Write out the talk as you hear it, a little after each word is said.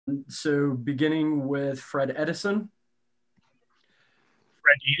So beginning with Fred Edison.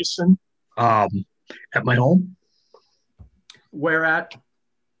 Fred Edison, at my home. Where at?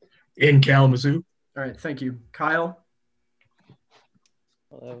 In Kalamazoo. All right, thank you. Kyle?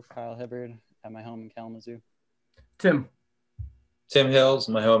 Hello, Kyle Hibbard, at my home in Kalamazoo. Tim? Tim Hills,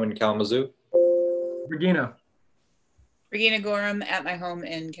 my home in Kalamazoo. Regina? Regina Gorham, at my home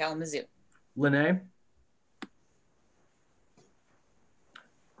in Kalamazoo. Lene?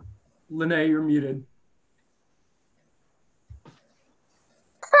 Lene, you're muted.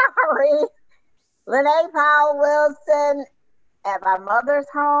 Sorry. Lene Powell Wilson at my mother's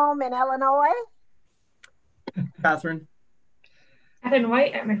home in Illinois. Catherine? Evan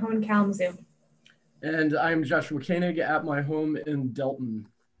White at my home in Kalamazoo. And I'm Joshua Koenig at my home in Delton.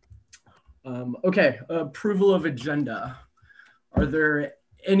 Okay, approval of agenda. Are there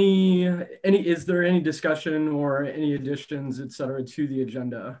is there any discussion or any additions, et cetera, to the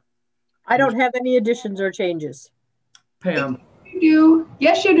agenda? I don't have any additions or changes. Pam? You do.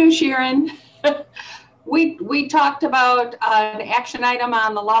 Yes, you do, Sharon. We talked about an action item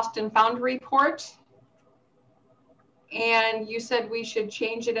on the lost and found report. And you said we should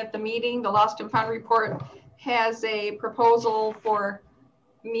change it at the meeting. The lost and found report has a proposal for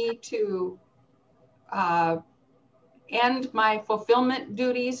me to end my fulfillment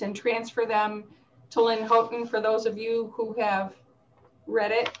duties and transfer them to Lynn Houghton. For those of you who have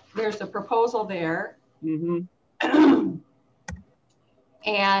read it, there's a proposal there. Mm-hmm.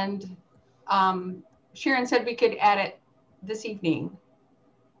 And Sharon said we could add it this evening.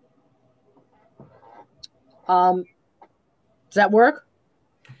 Does that work?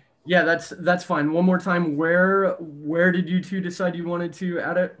 Yeah, that's fine. One more time, where did you two decide you wanted to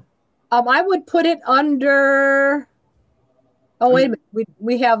add it? I would put it under. Oh, wait a minute.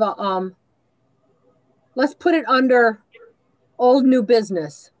 We have a let's put it under old new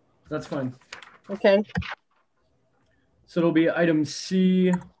business. That's fine. Okay. So it'll be item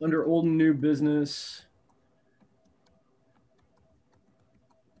C under old and new business.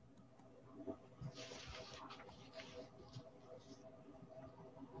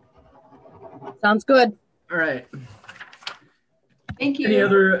 Sounds good. All right. Thank you. Any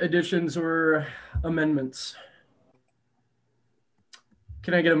other additions or amendments?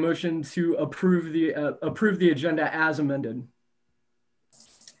 Can I get a motion to approve the agenda as amended?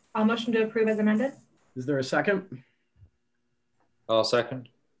 I'll motion to approve as amended. Is there a second? I'll second.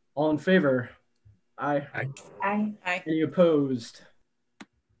 All in favor? Aye. Aye. Aye. Any opposed?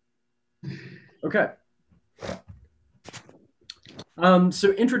 Okay.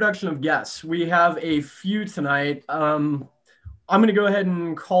 So introduction of guests. We have a few tonight. I'm going to go ahead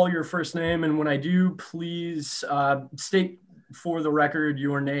and call your first name, and when I do, please state for the record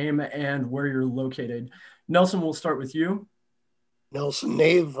your name and where you're located. Nelson, we'll start with you. Nelson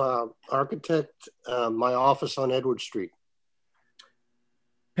Nave, architect, my office on Edward Street.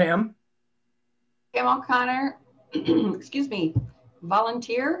 Pam. Pam O'Connor, excuse me,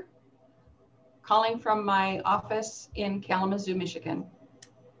 volunteer, calling from my office in Kalamazoo, Michigan.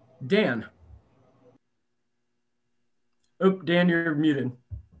 Dan. Oh, Dan, you're muted.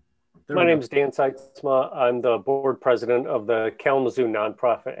 My name is Dan Seitzma. I'm the board president of the Kalamazoo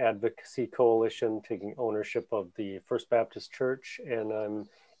Nonprofit Advocacy Coalition, taking ownership of the First Baptist Church, and I'm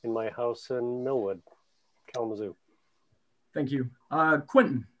in my house in Millwood, Kalamazoo. Thank you.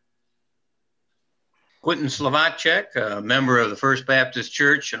 Quentin. Quentin Slovacek, a member of the First Baptist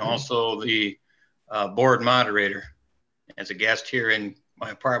Church and also the board moderator as a guest here in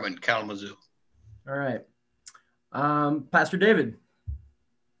my apartment in Kalamazoo. All right. Pastor David.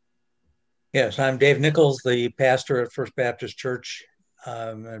 Yes, I'm Dave Nichols, the pastor at First Baptist Church.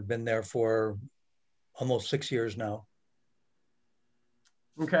 I've been there for almost 6 years now.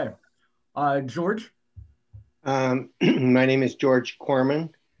 Okay. George? My name is George Corman,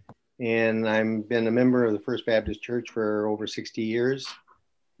 and I've been a member of the First Baptist Church for over 60 years.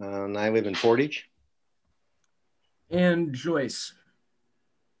 And I live in Portage. And Joyce?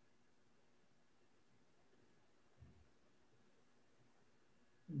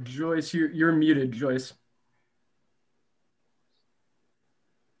 Joyce, you're muted, Joyce.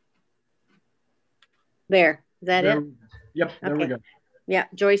 There, is that it? Yep, there we go. Yeah,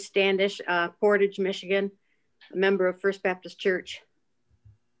 Joyce Standish, Portage, Michigan, a member of First Baptist Church.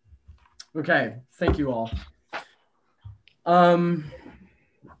 Okay, thank you all.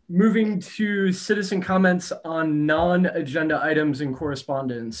 Moving to citizen comments on non-agenda items and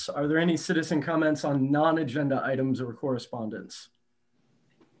correspondence. Are there any citizen comments on non-agenda items or correspondence?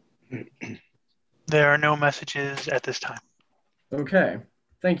 There are no messages at this time. Okay,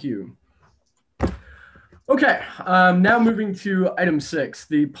 thank you. Okay, now moving to item 6,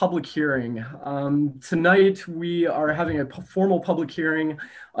 the public hearing. Tonight we are having a formal public hearing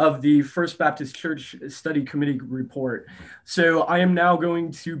of the First Baptist Church Study Committee report. So I am now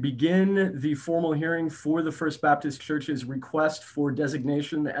going to begin the formal hearing for the First Baptist Church's request for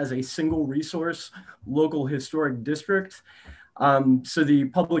designation as a single resource local historic district. So the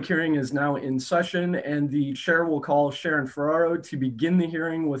public hearing is now in session, and the chair will call Sharon Ferraro to begin the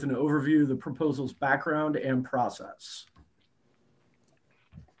hearing with an overview of the proposal's background and process.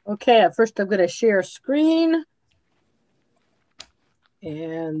 Okay, first I'm going to share screen.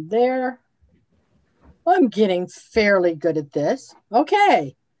 And there. I'm getting fairly good at this.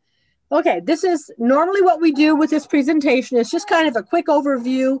 Okay. Okay, this is normally what we do with this presentation. It's just kind of a quick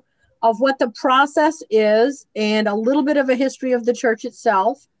overview of what the process is and a little bit of a history of the church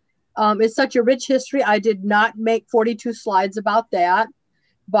itself. It's such a rich history. I did not make 42 slides about that,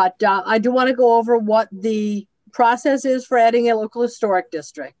 but I do want to go over what the process is for adding a local historic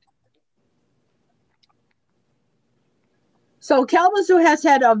district. So Kalamazoo has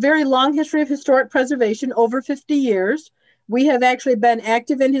had a very long history of historic preservation, over 50 years. We have actually been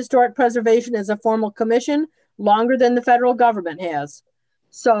active in historic preservation as a formal commission longer than the federal government has.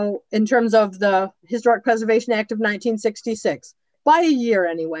 So in terms of the Historic Preservation Act of 1966, by a year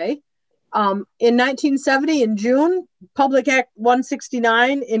anyway. In 1970, in June, Public Act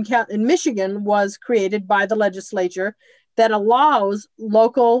 169 in Michigan was created by the legislature that allows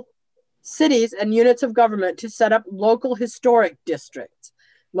local cities and units of government to set up local historic districts.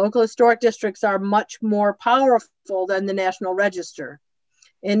 Local historic districts are much more powerful than the National Register.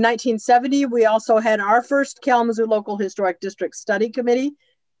 In 1970, we also had our first Kalamazoo Local Historic District Study Committee,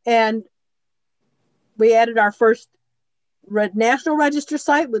 and we added our first National Register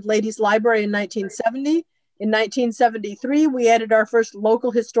site with Ladies Library in 1970. In 1973, we added our first local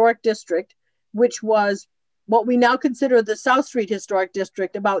historic district, which was what we now consider the South Street Historic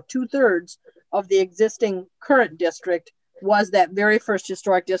District. About 2/3 of the existing current district was that very first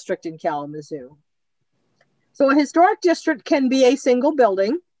historic district in Kalamazoo. So a historic district can be a single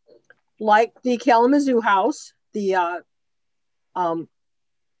building, like the Kalamazoo House, the, I've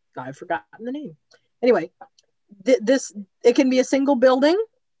forgotten the name. Anyway, it can be a single building,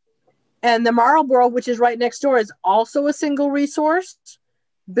 and the Marlboro, which is right next door, is also a single resource.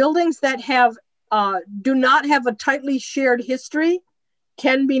 Buildings that have do not have a tightly shared history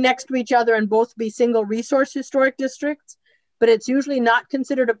can be next to each other and both be single resource historic districts, but it's usually not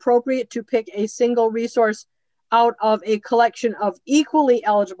considered appropriate to pick a single resource out of a collection of equally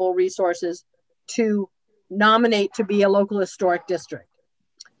eligible resources to nominate to be a local historic district.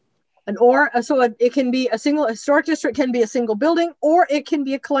 So it can be a single historic district, can be a single building, or it can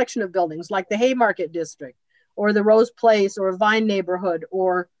be a collection of buildings like the Haymarket District or the Rose Place or Vine Neighborhood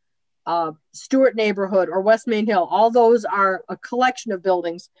or Stewart Neighborhood or West Main Hill. All those are a collection of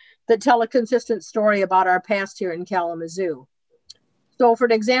buildings that tell a consistent story about our past here in Kalamazoo. So for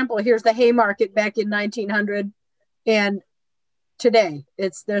an example, here's the Haymarket back in 1900 and today.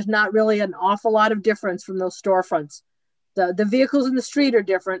 There's not really an awful lot of difference from those storefronts. The vehicles in the street are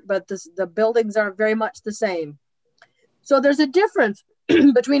different, but the buildings are very much the same. So there's a difference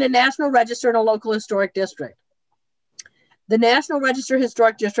between a National Register and a local historic district. The National Register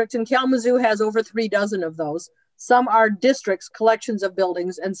Historic Districts in Kalamazoo has over 3 dozen of those. Some are districts, collections of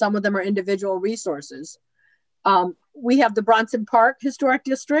buildings, and some of them are individual resources. We have the Bronson Park Historic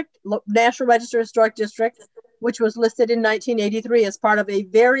District, National Register Historic District, which was listed in 1983 as part of a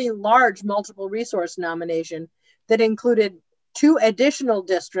very large multiple resource nomination that included 2 additional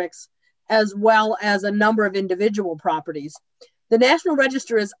districts as well as a number of individual properties. The National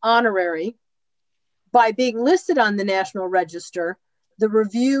Register is honorary. By being listed on the National Register, the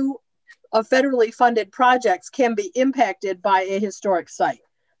review of federally funded projects can be impacted by a historic site.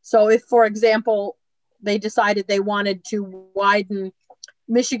 So if, for example, they decided they wanted to widen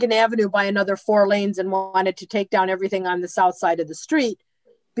Michigan Avenue by another 4 lanes and wanted to take down everything on the south side of the street,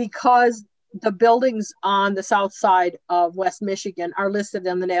 because the buildings on the south side of West Michigan are listed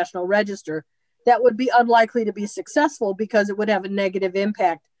on the National Register, that would be unlikely to be successful because it would have a negative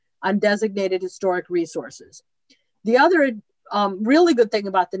impact on designated historic resources. The other really good thing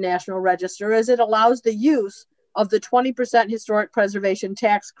about the National Register is it allows the use of the 20% historic preservation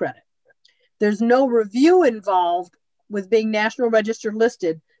tax credit. There's no review involved with being National Register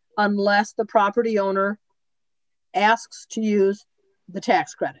listed unless the property owner asks to use the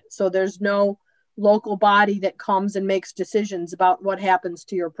tax credit. So there's no local body that comes and makes decisions about what happens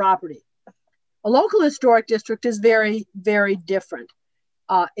to your property. A local historic district is very, very different.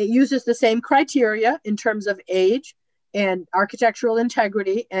 It uses the same criteria in terms of age and architectural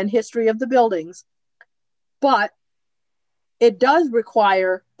integrity and history of the buildings. But it does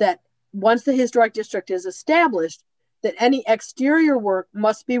require that once the historic district is established, that any exterior work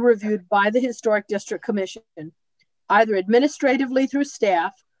must be reviewed by the Historic District Commission, either administratively through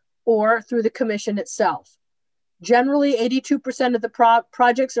staff or through the commission itself. Generally, 82% of the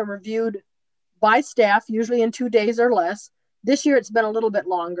projects are reviewed by staff, usually in 2 days or less. This year, it's been a little bit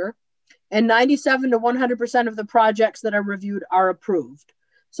longer. And 97 to 100% of the projects that are reviewed are approved.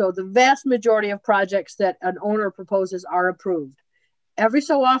 So the vast majority of projects that an owner proposes are approved. Every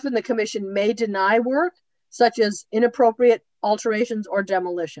so often, the commission may deny work, such as inappropriate alterations or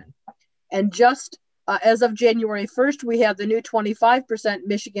demolition. And just as of January 1st, we have the new 25%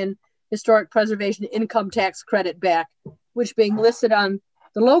 Michigan Historic Preservation Income Tax Credit back, which being listed on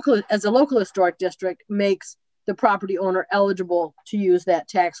the local as a local historic district makes the property owner eligible to use that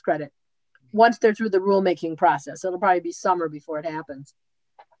tax credit once they're through the rulemaking process. It'll probably be summer before it happens.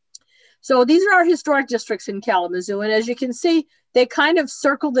 So these are our historic districts in Kalamazoo. And as you can see, they kind of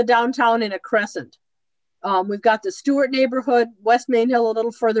circle the downtown in a crescent. We've got the Stewart neighborhood, West Main Hill a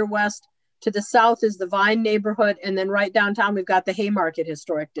little further west. To the south is the Vine neighborhood. And then right downtown, we've got the Haymarket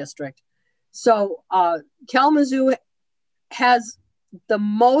Historic District. So Kalamazoo has the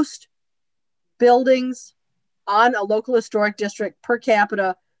most buildings on a local historic district per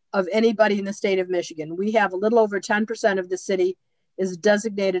capita of anybody in the state of Michigan. We have a little over 10% of the city is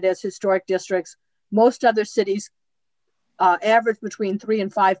designated as historic districts. Most other cities average between 3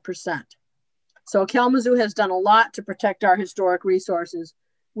 and 5%. So Kalamazoo has done a lot to protect our historic resources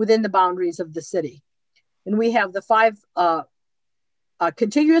within the boundaries of the city. And we have the 5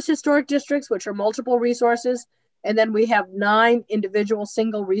 contiguous historic districts, which are multiple resources. And then we have 9 individual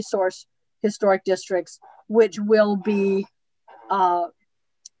single resource historic districts, which will be,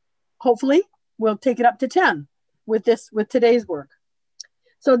 hopefully, we'll take it up to 10 with today's work.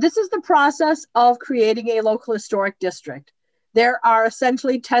 So this is the process of creating a local historic district. There are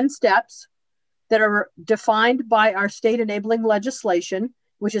essentially 10 steps that are defined by our state enabling legislation,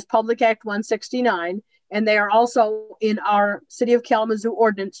 which is Public Act 169, and they are also in our City of Kalamazoo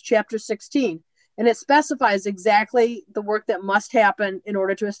Ordinance, Chapter 16. And it specifies exactly the work that must happen in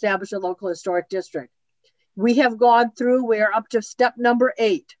order to establish a local historic district. We have gone through, we are up to step number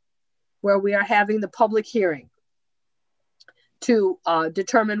 8, where we are having the public hearing to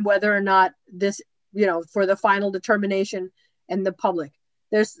determine whether or not this, for the final determination and the public.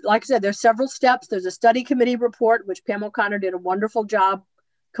 There's, like I said, there's several steps. There's a study committee report, which Pam O'Connor did a wonderful job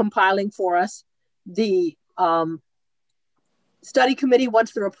compiling for us. The study committee,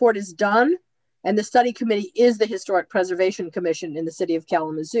 once the report is done, and the study committee is the Historic Preservation Commission in the city of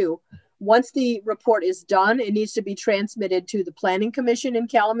Kalamazoo. Once the report is done, it needs to be transmitted to the Planning Commission in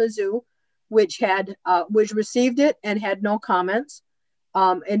Kalamazoo, which received it and had no comments.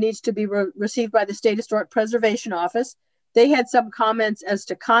 It needs to be received by the State Historic Preservation Office. They had some comments as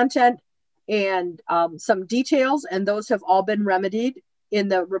to content and some details, and those have all been remedied in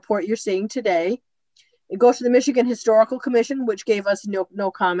the report you're seeing today. It goes to the Michigan Historical Commission, which gave us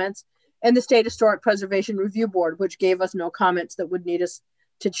no comments, and the State Historic Preservation Review Board, which gave us no comments that would need us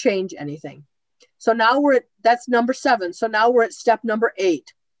to change anything. So now that's number 7. So now we're at step number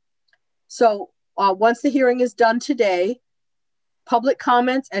 8. So once the hearing is done today, public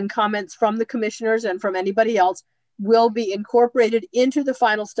comments and comments from the commissioners and from anybody else will be incorporated into the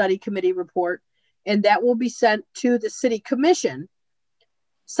final study committee report, and that will be sent to the city commission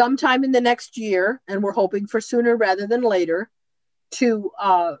sometime in the next year, and we're hoping for sooner rather than later,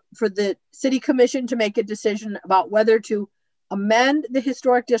 for the city commission to make a decision about whether to amend the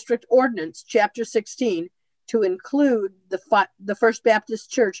Historic District Ordinance, Chapter 16, to include the First Baptist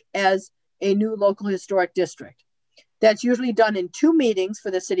Church as a new local historic district. That's usually done in 2 meetings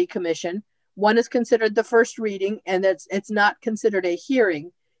for the city commission. One is considered the first reading, and it's not considered a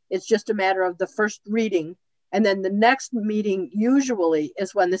hearing. It's just a matter of the first reading. And then the next meeting usually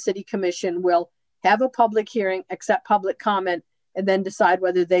is when the city commission will have a public hearing, accept public comment, and then decide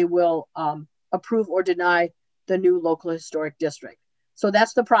whether they will approve or deny the new local historic district. So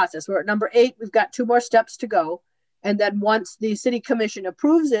that's the process. We're at number 8. We've got 2 more steps to go. And then once the city commission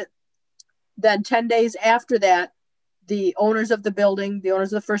approves it, then 10 days after that, the owners of the building, the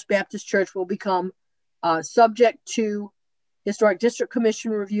owners of the First Baptist Church will become subject to Historic District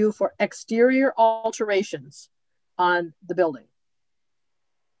Commission review for exterior alterations on the building.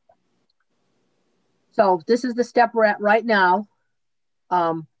 So this is the step we're at right now.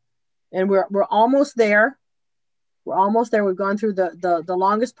 And we're almost there. We're almost there. We've gone through the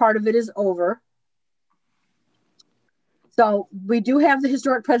longest part of it is over. So we do have the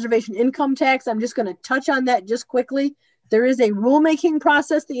historic preservation income tax. I'm just going to touch on that just quickly. There is a rulemaking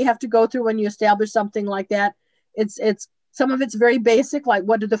process that you have to go through when you establish something like that. It's some of it's very basic, like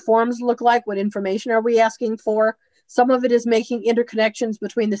what do the forms look like? What information are we asking for? Some of it is making interconnections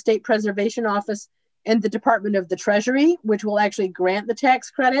between the State Preservation Office and the Department of the Treasury, which will actually grant the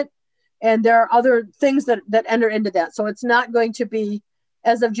tax credit. And there are other things that enter into that. So it's not going to be,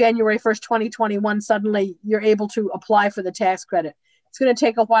 as of January 1st, 2021, suddenly you're able to apply for the tax credit. It's going to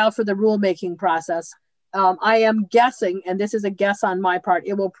take a while for the rulemaking process. I am guessing, and this is a guess on my part,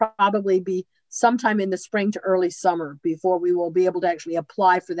 it will probably be sometime in the spring to early summer before we will be able to actually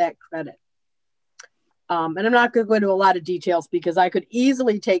apply for that credit. And I'm not going to go into a lot of details because I could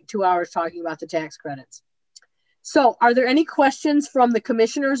easily take 2 hours talking about the tax credits. So are there any questions from the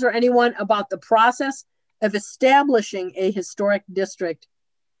commissioners or anyone about the process of establishing a historic district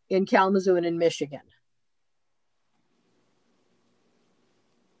in Kalamazoo and in Michigan?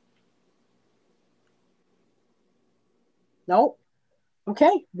 Nope.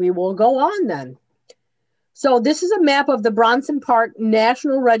 Okay, we will go on then. So this is a map of the Bronson Park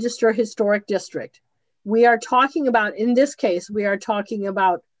National Register Historic District. We are talking about, in this case, we are talking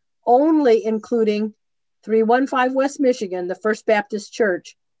about only including 315 West Michigan, the First Baptist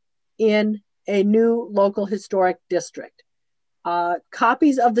Church, in a new local historic district.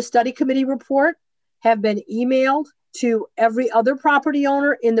 Copies of the study committee report have been emailed to every other property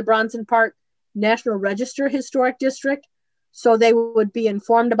owner in the Bronson Park National Register Historic District, so they would be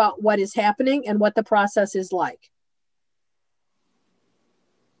informed about what is happening and what the process is like.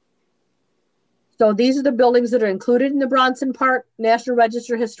 So these are the buildings that are included in the Bronson Park National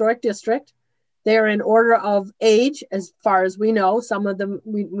Register Historic District. They are in order of age, as far as we know. Some of them,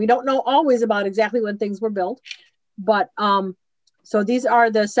 we don't know always about exactly when things were built, but so these are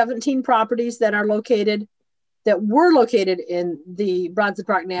the 17 properties that were located in the Bronson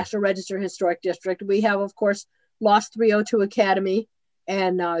Park National Register Historic District. We have, of course, lost 302 Academy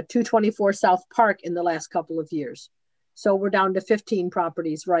and 224 South Park in the last couple of years. So we're down to 15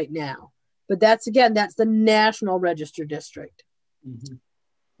 properties right now. But that's the National Register District. Mm-hmm.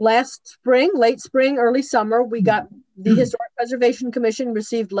 Last spring, late spring, early summer, we got the Historic Preservation Commission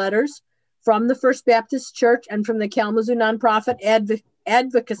received letters from the First Baptist Church and from the Kalamazoo Nonprofit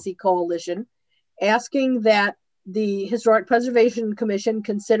Advocacy Coalition asking that the Historic Preservation Commission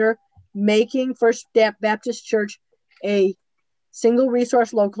consider making First Baptist Church a single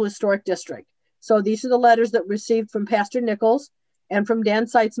resource local historic district. So these are the letters that received from Pastor Nichols and from Dan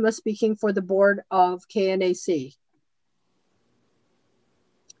Seitzma speaking for the board of KNAC.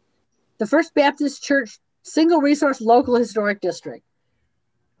 The First Baptist Church single resource local historic district.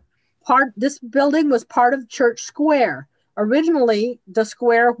 This building was part of Church Square. Originally, the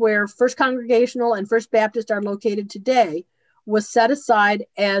square where First Congregational and First Baptist are located today was set aside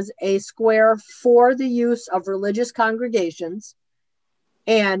as a square for the use of religious congregations.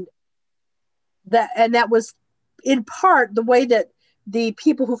 And that was in part the way that the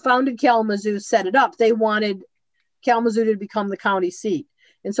people who founded Kalamazoo set it up. They wanted Kalamazoo to become the county seat.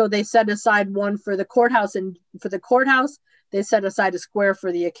 And so they set aside one for the courthouse, and for the courthouse, they set aside a square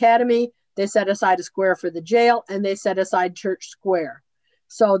for the academy, they set aside a square for the jail, and they set aside Church Square.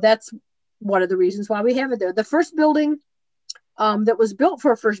 So that's one of the reasons why we have it there. The first building that was built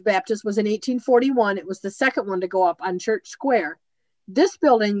for First Baptist was in 1841. It was the second one to go up on Church Square. This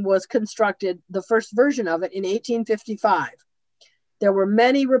building was constructed, the first version of it, in 1855. There were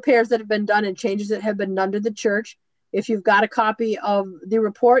many repairs that have been done and changes that have been done to the church. If you've got a copy of the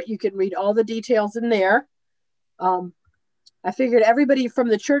report, you can read all the details in there. I figured everybody from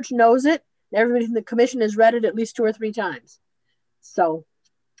the church knows it. Everybody from the commission has read it at least 2 or 3 times. So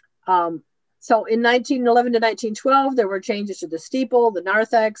in 1911 to 1912, there were changes to the steeple, the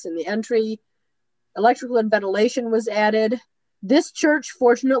narthex, and the entry. Electrical and ventilation was added. This church,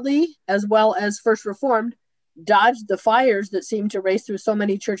 fortunately, as well as First Reformed, dodged the fires that seemed to race through so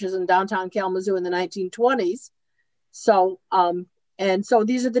many churches in downtown Kalamazoo in the 1920s. So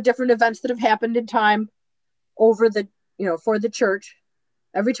these are the different events that have happened in time over the, for the church.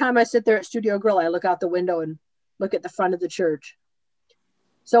 Every time I sit there at Studio Grill, I look out the window and look at the front of the church.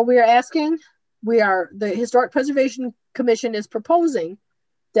 So the Historic Preservation Commission is proposing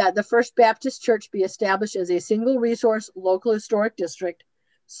that the First Baptist Church be established as a single resource local historic district,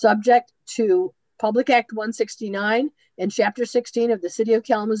 subject to Public Act 169 and Chapter 16 of the City of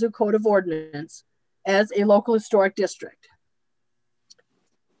Kalamazoo Code of Ordinance as a local historic district.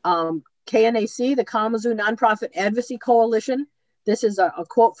 KNAC, the Kalamazoo Nonprofit Advocacy Coalition, this is a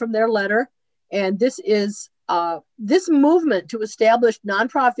quote from their letter, and this is this movement to establish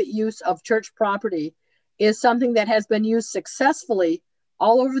nonprofit use of church property is something that has been used successfully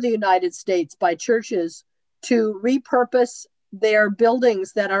all over the United States by churches to repurpose their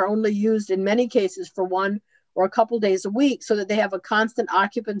buildings that are only used in many cases for one or a couple days a week, so that they have a constant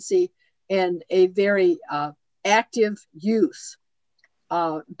occupancy and a very active use.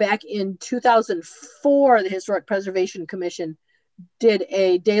 Back in 2004, the Historic Preservation Commission did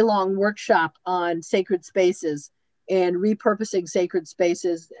a day-long workshop on sacred spaces and repurposing sacred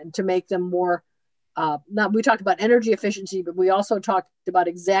spaces and to make them more, we talked about energy efficiency, but we also talked about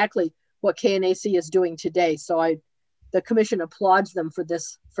exactly what KNAC is doing today. So the commission applauds them for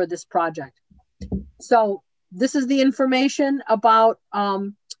this project. So this is the information about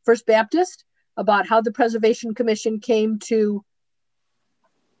First Baptist, about how the Preservation Commission came to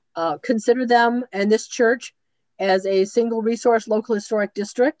consider them and this church as a single resource local historic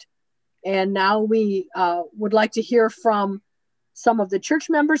district. And now we would like to hear from some of the church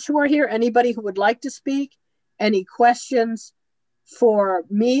members who are here, anybody who would like to speak, any questions for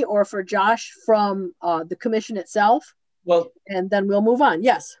me or for Josh from the commission itself. Well, and then we'll move on.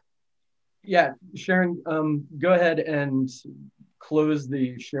 Yes. Yeah, Sharon, go ahead and close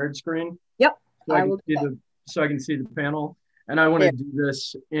the shared screen. Yep. So I can see the panel. And I want to do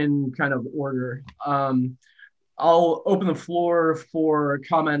this in kind of order. I'll open the floor for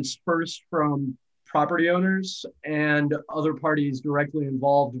comments first from property owners and other parties directly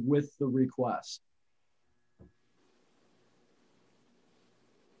involved with the request.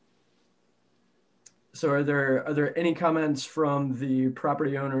 So are there any comments from the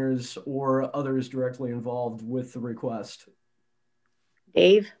property owners or others directly involved with the request?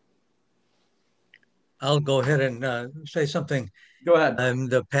 Dave? I'll go ahead and say something. Go ahead. I'm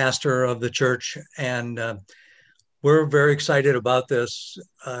the pastor of the church, and we're very excited about this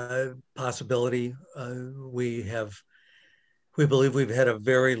possibility. We believe we've had a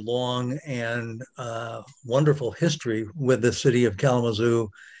very long and wonderful history with the city of Kalamazoo,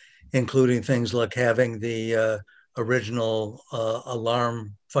 including things like having the original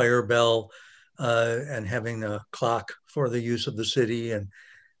alarm fire bell and having a clock for the use of the city and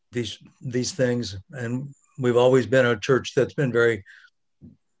these things. And we've always been a church that's been very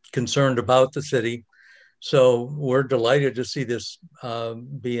concerned about the city. So we're delighted to see this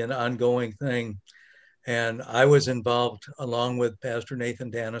be an ongoing thing. And I was involved along with Pastor Nathan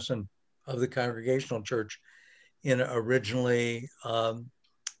Dannison of the Congregational Church in originally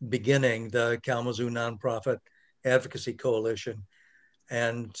beginning the Kalamazoo Nonprofit Advocacy Coalition.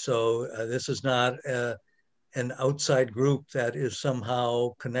 And so this is not an outside group that is somehow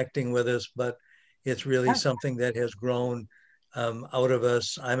connecting with us, but it's really something that has grown out of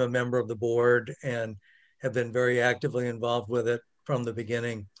us. I'm a member of the board and have been very actively involved with it from the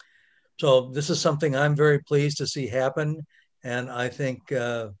beginning. So this is something I'm very pleased to see happen. And I think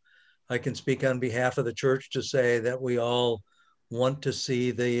I can speak on behalf of the church to say that we all want to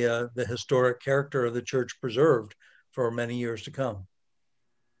see the historic character of the church preserved for many years to come.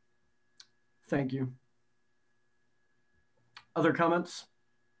 Thank you. Other comments?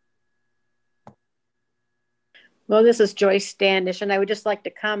 Well, this is Joyce Standish, and I would just like to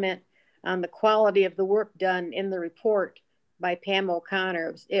comment on the quality of the work done in the report by Pam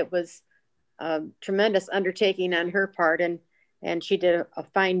O'Connor. It was a tremendous undertaking on her part, and she did a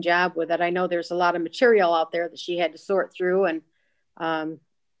fine job with it. I know there's a lot of material out there that she had to sort through, and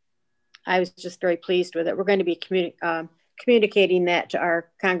I was just very pleased with it. We're going to be communicating that to our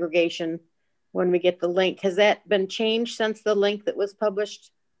congregation when we get the link. Has that been changed since the link that was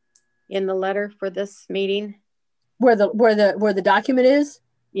published in the letter for this meeting? Where the document is?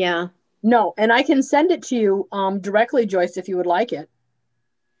 Yeah. No, and I can send it to you directly, Joyce, if you would like it.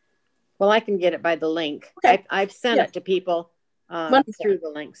 Well, I can get it by the link. Okay. I've sent it to people through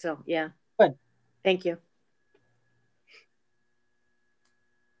the link. So yeah. Good. Thank you.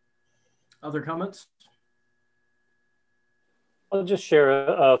 Other comments? I'll just share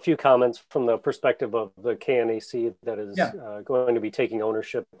a few comments from the perspective of the KNAC that is going to be taking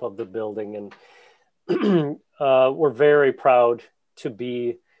ownership of the building. And we're very proud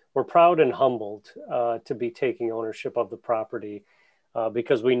we're proud and humbled to be taking ownership of the property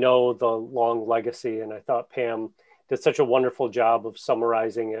because we know the long legacy. And I thought Pam did such a wonderful job of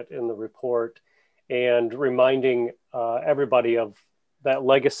summarizing it in the report and reminding everybody of that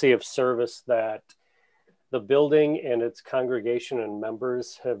legacy of service that the building and its congregation and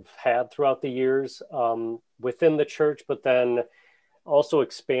members have had throughout the years within the church, but then also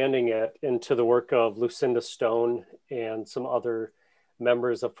expanding it into the work of Lucinda Stone and some other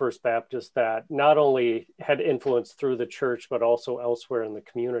members of First Baptist that not only had influence through the church, but also elsewhere in the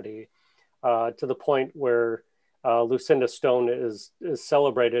community, to the point where Lucinda Stone is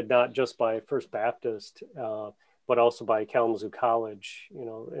celebrated not just by First Baptist, but also by Kalamazoo College,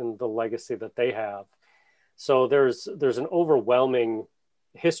 in the legacy that they have. So there's an overwhelming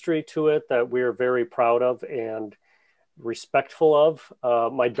history to it that we're very proud of and respectful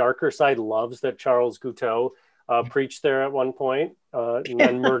of. My darker side loves that Charles Guteau preached there at one point and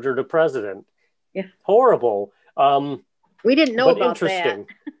then murdered a president. Yeah. Horrible. We didn't know but about interesting.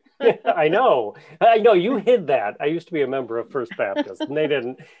 that. I know you hid that. I used to be a member of First Baptist and they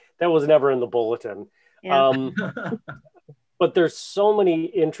didn't, that was never in the bulletin. Yeah. But there's so many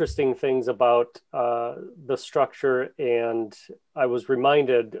interesting things about the structure. And I was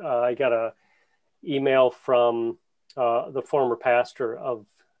reminded, I got a email from the former pastor of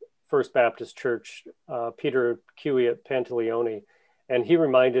First Baptist Church, Peter Cui at Pantaleone. And he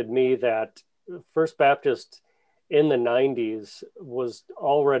reminded me that First Baptist in the 90s was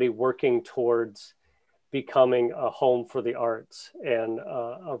already working towards becoming a home for the arts and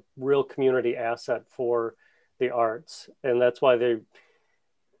a real community asset for the arts. And that's why they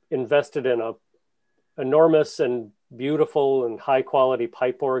invested in a enormous and beautiful and high quality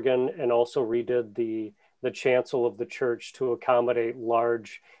pipe organ, and also redid the chancel of the church to accommodate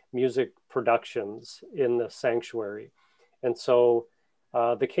large music productions in the sanctuary. And so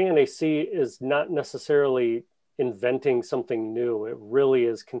the KNAC is not necessarily inventing something new. It really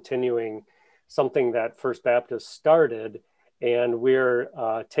is continuing something that First Baptist started, and we're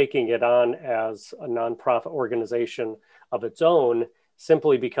taking it on as a nonprofit organization of its own,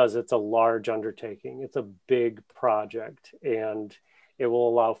 simply because it's a large undertaking. It's a big project, and it will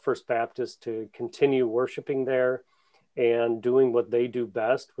allow First Baptist to continue worshiping there and doing what they do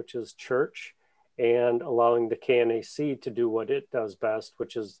best, which is church, and allowing the KNAC to do what it does best,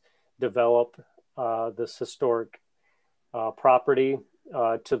 which is develop this historic property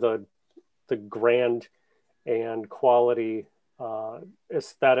to the grand and quality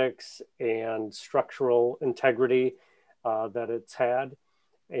aesthetics and structural integrity that it's had.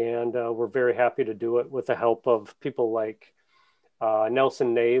 And we're very happy to do it with the help of people like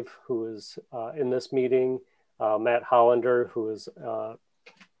Nelson Nave, who is in this meeting, Matt Hollander, who is an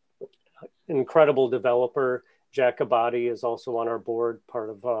incredible developer. Jack Abadi is also on our board, part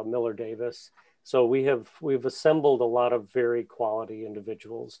of Miller Davis. So we've assembled a lot of very quality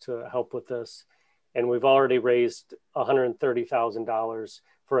individuals to help with this. And we've already raised $130,000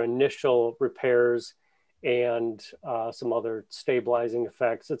 for initial repairs and some other stabilizing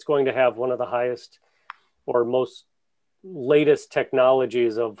effects. It's going to have one of the highest or most latest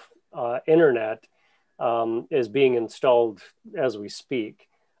technologies of internet is being installed as we speak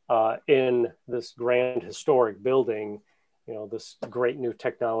in this grand historic building, you know, this great new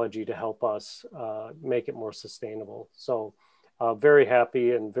technology to help us make it more sustainable. So very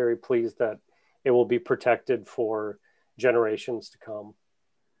happy and very pleased that it will be protected for generations to come.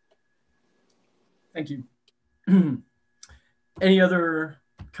 Thank you. Any other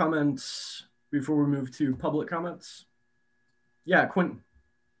comments before we move to public comments? Yeah, Quentin.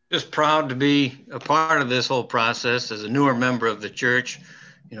 Just proud to be a part of this whole process as a newer member of the church,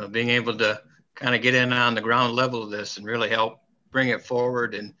 you know, being able to kind of get in on the ground level of this and really help bring it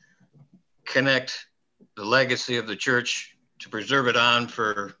forward and connect the legacy of the church to preserve it on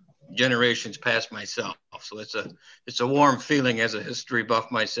for generations past myself. So it's a warm feeling as a history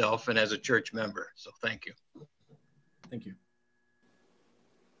buff myself and as a church member. So thank you. Thank you.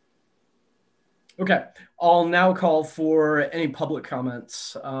 Okay, I'll now call for any public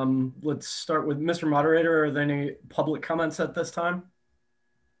comments. Let's start with Mr. Moderator. Are there any public comments at this time?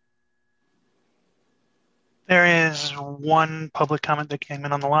 There is one public comment that came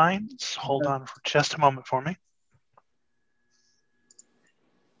in on the line. So hold on for just a moment for me.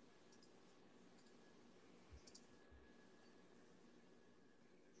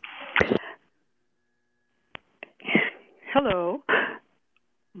 Hello.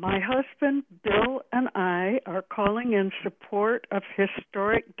 My husband, Bill, and I are calling in support of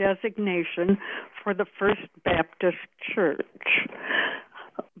historic designation for the First Baptist Church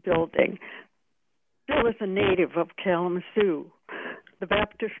building. Bill is a native of Kalamazoo. The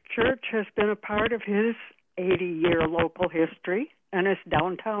Baptist Church has been a part of his 80-year local history and his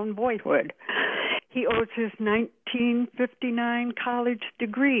downtown boyhood. He owes his 1959 college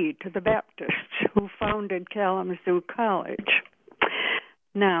degree to the Baptists who founded Kalamazoo College.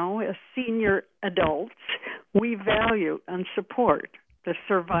 Now, as senior adults, we value and support the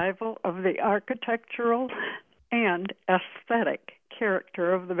survival of the architectural and aesthetic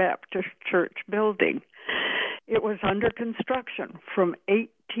character of the Baptist Church building. It was under construction from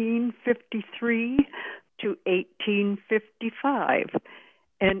 1853 to 1855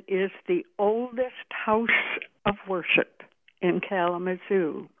 and is the oldest house of worship in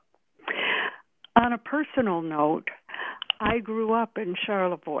Kalamazoo. On a personal note, I grew up in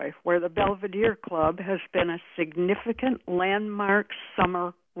Charlevoix, where the Belvedere Club has been a significant landmark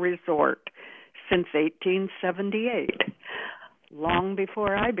summer resort since 1878. Long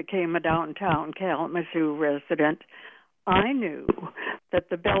before I became a downtown Kalamazoo resident, I knew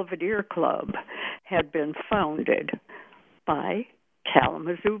that the Belvedere Club had been founded by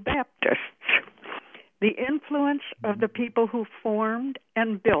Kalamazoo Baptists. The influence of the people who formed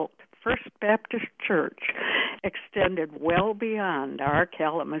and built First Baptist Church extended well beyond our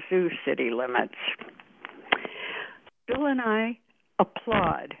Kalamazoo city limits. Bill and I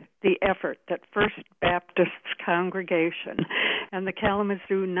applaud the effort that First Baptist Congregation and the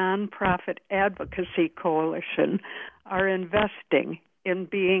Kalamazoo Nonprofit Advocacy Coalition are investing in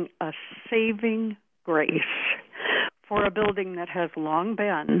being a saving grace for a building that has long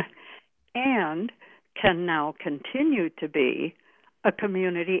been and can now continue to be a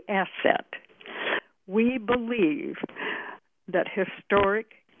community asset. We believe that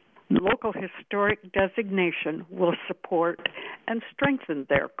local historic designation will support and strengthen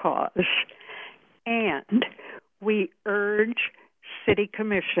their cause. And we urge City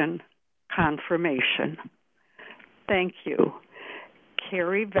Commission confirmation. Thank you.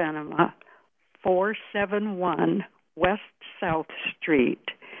 Carrie Venema, 471 West South Street,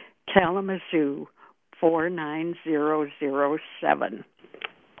 Kalamazoo, 49007.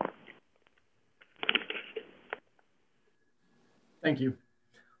 Thank you.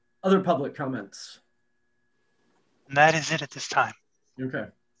 Other public comments? And that is it at this time. Okay.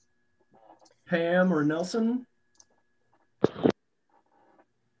 Pam or Nelson?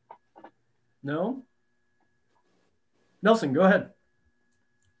 No? Nelson, go ahead.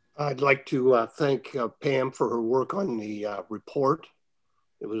 I'd like to thank Pam for her work on the report.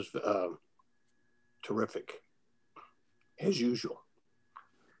 It was terrific, as usual.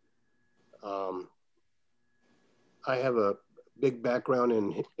 I have a big background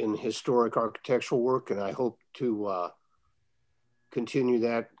in historic architectural work, and I hope to continue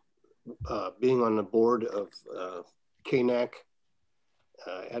that being on the board of KNAC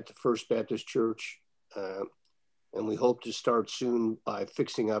at the First Baptist Church. And we hope to start soon by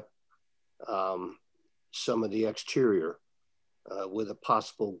fixing up some of the exterior with a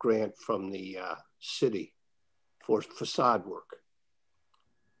possible grant from the city for facade work.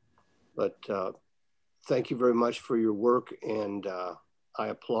 But thank you very much for your work, and I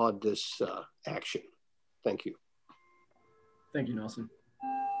applaud this action. Thank you. Thank you, Nelson.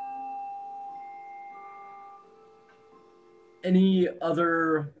 Any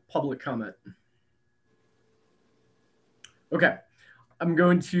other public comment? Okay, I'm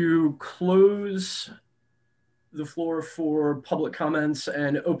going to close the floor for public comments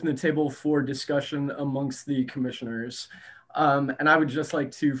and open the table for discussion amongst the commissioners. And I would just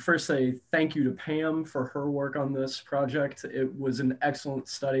like to first say thank you to Pam for her work on this project. It was an excellent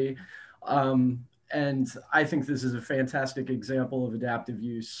study. And I think this is a fantastic example of adaptive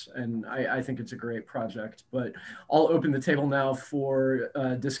use, and I think it's a great project. But I'll open the table now for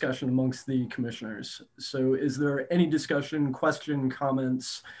discussion amongst the commissioners. So is there any discussion, question,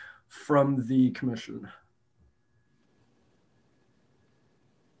 comments from the commission?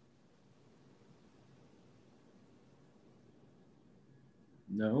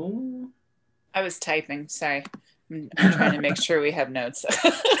 No? I was typing, sorry. I'm trying to make sure we have notes.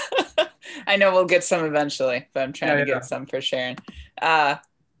 I know we'll get some eventually, but I'm trying to get some for Sharon. I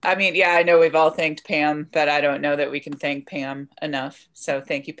mean, yeah, I know we've all thanked Pam, but I don't know that we can thank Pam enough. So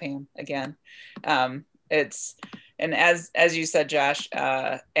thank you, Pam, again. And as you said, Josh,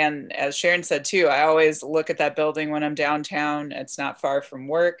 and as Sharon said too, I always look at that building when I'm downtown. It's not far from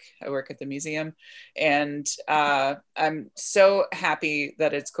work. I work at the museum, and I'm so happy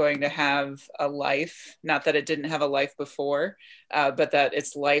that it's going to have a life. Not that it didn't have a life before, but that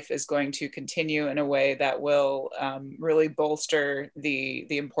its life is going to continue in a way that will really bolster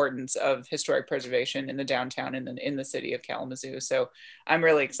the importance of historic preservation in the downtown and in the city of Kalamazoo. So I'm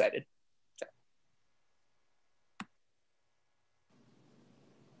really excited.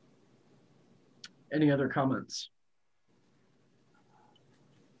 Any other comments?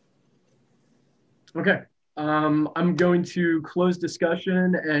 Okay, I'm going to close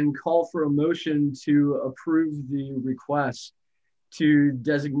discussion and call for a motion to approve the request to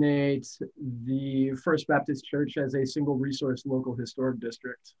designate the First Baptist Church as a single resource local historic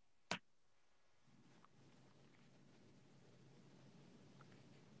district.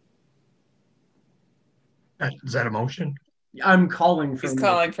 Is that a motion? I'm calling for. He's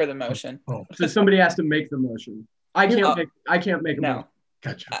calling for the motion. Oh. So somebody has to make the motion. I can't make a motion.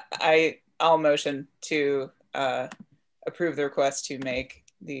 Gotcha. I'll motion to approve the request to make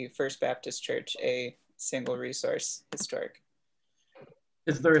the First Baptist Church a single resource historic.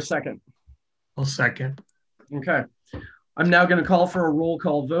 Is there a second? I'll second. Okay. I'm now going to call for a roll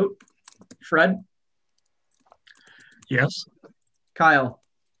call vote. Fred? Yes. Kyle?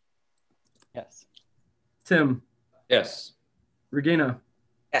 Yes. Tim? Yes. Regina?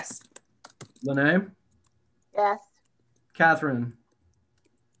 Yes. Lene? Yes. Catherine?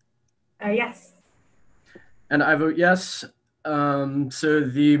 Yes. And I vote yes. So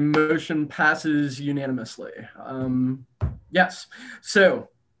the motion passes unanimously. Yes. So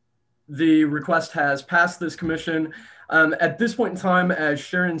the request has passed this commission. At this point in time, as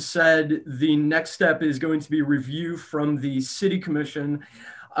Sharon said, the next step is going to be review from the city commission.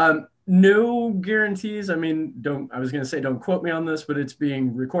 No guarantees. I mean, I was going to say, don't quote me on this, but it's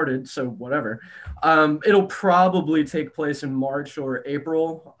being recorded, so whatever. It'll probably take place in March or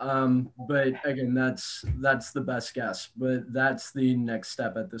April. But again, that's the best guess, but that's the next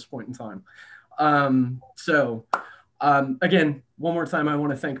step at this point in time. Again, one more time, I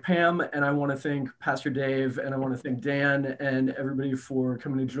want to thank Pam, and I want to thank Pastor Dave, and I want to thank Dan and everybody for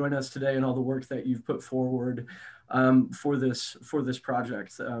coming to join us today and all the work that you've put forward for this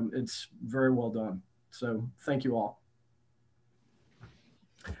project. It's very well done. So thank you all.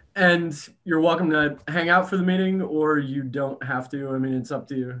 And you're welcome to hang out for the meeting, or you don't have to. I mean, it's up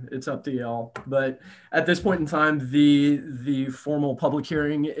to you. It's up to y'all. But at this point in time, the formal public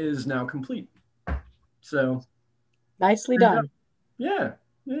hearing is now complete. So nicely done. Yeah,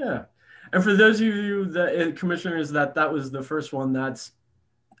 yeah. And for those of you that commissioners, that was the first one. That's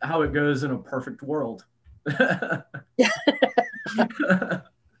how it goes in a perfect world. They're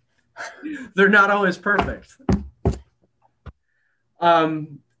not always perfect.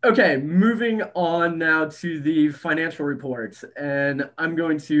 Okay, moving on now to the financial report. And I'm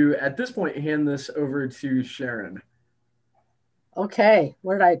going to, at this point, hand this over to Sharon. Okay,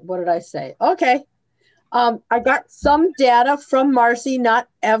 what did I say? Okay. I got some data from Marcy, not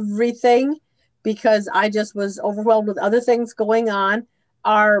everything, because I just was overwhelmed with other things going on.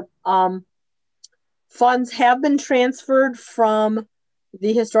 Our funds have been transferred from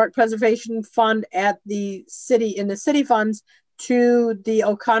the Historic Preservation Fund at the city, in the city funds, to the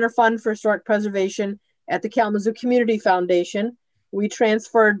O'Connor Fund for Historic Preservation at the Kalamazoo Community Foundation. We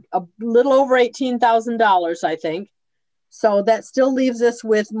transferred a little over $18,000, I think. So that still leaves us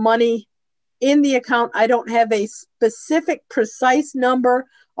with money in the account. I don't have a specific, precise number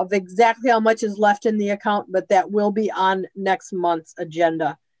of exactly how much is left in the account, but that will be on next month's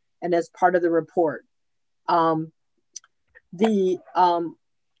agenda and as part of the report.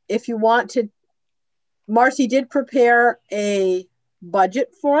 If you want to, Marcy did prepare a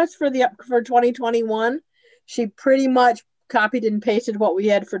budget for us for 2021. She pretty much copied and pasted what we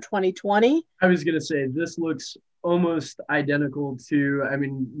had for 2020. I was going to say, this looks almost identical to, I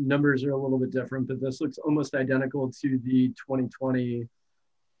mean, numbers are a little bit different, but this looks almost identical to the 2020,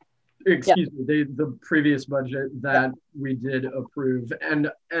 excuse me, the previous budget that we did approve.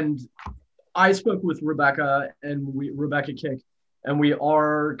 And I spoke with Rebecca Rebecca Kick, and we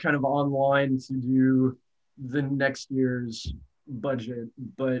are kind of online to do the next year's budget,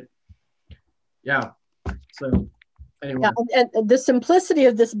 but yeah, so anyway. Yeah, and the simplicity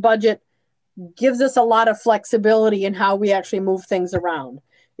of this budget gives us a lot of flexibility in how we actually move things around.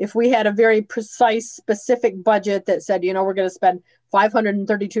 If we had a very precise, specific budget that said, you know, we're going to spend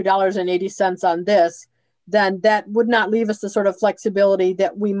 $532.80 on this, then that would not leave us the sort of flexibility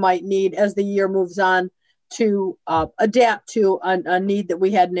that we might need as the year moves on to adapt to a need that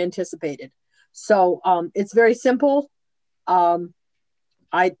we hadn't anticipated. So it's very simple. I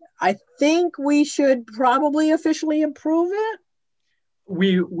think we should probably officially approve it.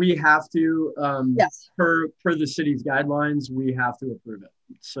 We have to, yes. Per the city's guidelines, we have to approve it.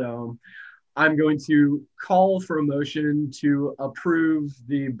 So I'm going to call for a motion to approve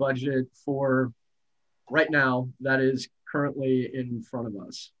the budget for right now that is currently in front of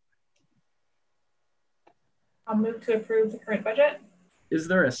us. I'll move to approve the current budget. Is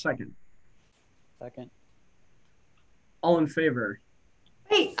there a second? Second. All in favor?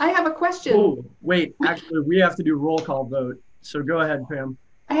 Hey, I have a question. Oh, wait, actually, we have to do roll call vote. So go ahead, Pam.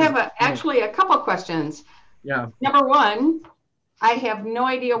 I have actually a couple questions. Yeah. Number one, I have no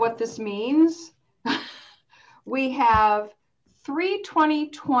idea what this means. We have 3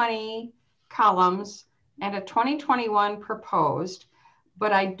 2020 columns and a 2021 proposed,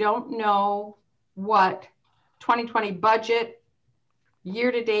 but I don't know what 2020 budget,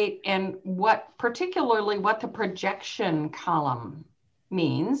 year to date, and particularly what the projection column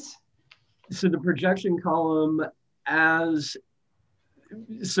means. So the projection column,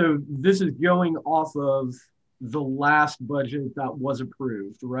 so this is going off of the last budget that was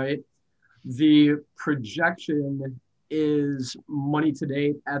approved, right? The projection is money to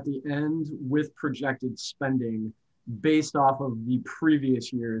date at the end with projected spending based off of the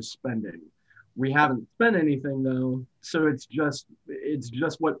previous year's spending. We haven't spent anything though, so it's just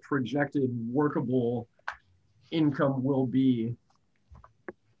what projected workable income will be.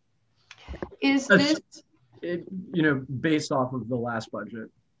 Is this, based off of the last budget?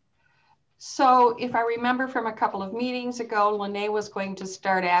 so if I remember from a couple of meetings ago, Lene was going to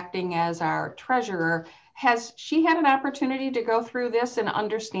start acting as our treasurer. Has she had an opportunity to go through this and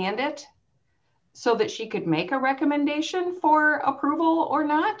understand it so that she could make a recommendation for approval or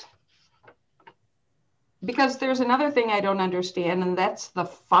not? Because there's another thing I don't understand, and that's the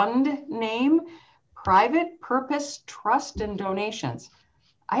fund name, Private Purpose Trust and Donations.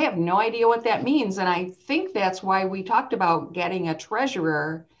 I have no idea what that means. And I think that's why we talked about getting a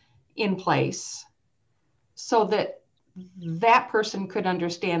treasurer in place so that that person could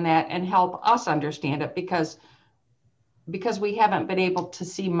understand that and help us understand it, because we haven't been able to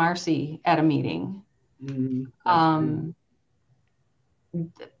see Marcy at a meeting. I mean,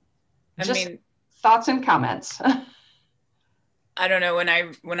 thoughts and comments. I don't know.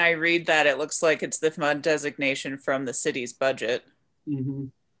 When I read that, it looks like it's the fund designation from the city's budget.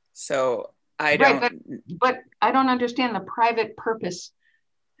 So I don't. Right, but I don't understand the private purpose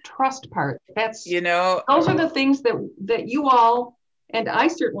trust part. That's, those are the things that you all, and I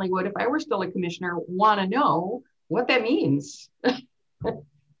certainly would, if I were still a commissioner, want to know what that means.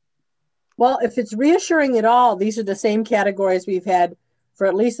 Well, if it's reassuring at all, these are the same categories we've had for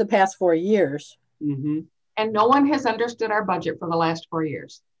at least the past 4 years. And no one has understood our budget for the last 4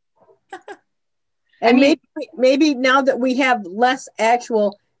 years. And maybe now that we have less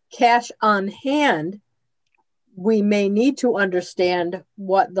actual cash on hand, we may need to understand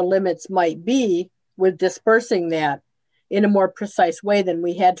what the limits might be with dispersing that in a more precise way than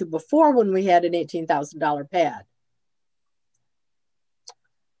we had to before when we had an $18,000 pad.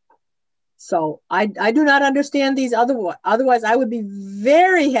 So I do not understand these otherwise I would be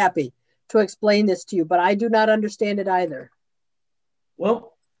very happy to explain this to you, but I do not understand it either.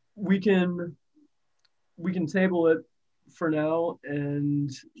 Well, we can table it for now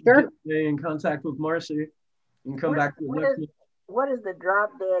and get in contact with Marcy and come back to the next meeting. What is the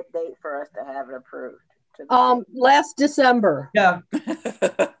drop dead date for us to have it approved? Last December. Yeah.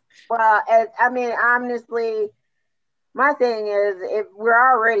 Well, I mean, honestly, my thing is, if we're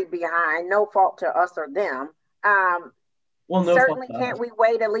already behind, no fault to us or them. Well, no certainly fault. Can't we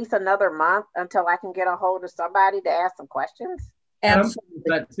wait at least another month until I can get a hold of somebody to ask some questions? Absolutely.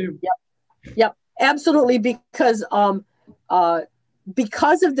 That too. Yep. Absolutely. Because of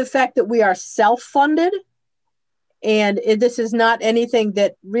the fact that we are self-funded, and this is not anything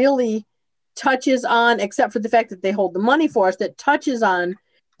that really touches on, except for the fact that they hold the money for us, that touches on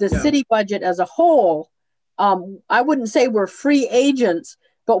the city budget as a whole. I wouldn't say we're free agents,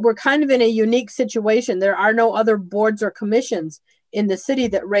 but we're kind of in a unique situation. There are no other boards or commissions in the city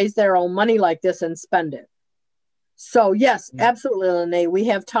that raise their own money like this and spend it. So yes, absolutely, Lene, we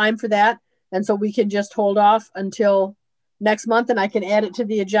have time for that. And so we can just hold off until next month, and I can add it to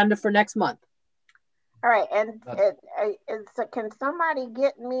the agenda for next month. All right. And so can somebody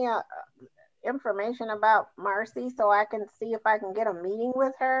get me information about Marcy so I can see if I can get a meeting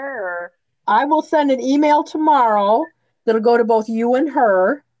with her? Or I will send an email tomorrow that'll go to both you and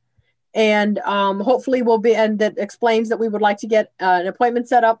her, and hopefully that explains that we would like to get an appointment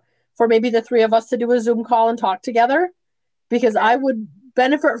set up for maybe the three of us to do a Zoom call and talk together, because I would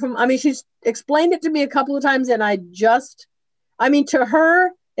benefit from, she's explained it to me a couple of times, and to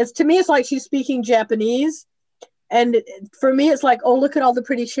her, to me, it's like she's speaking Japanese. And for me, it's like, oh, look at all the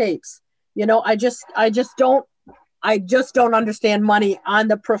pretty shapes. I just don't understand money on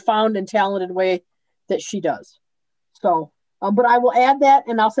the profound and talented way that she does. So, but I will add that,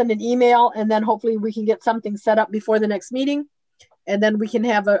 and I'll send an email, and then hopefully we can get something set up before the next meeting, and then we can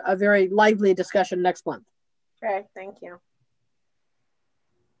have a very lively discussion next month. Okay, thank you.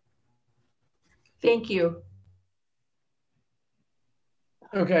 Thank you.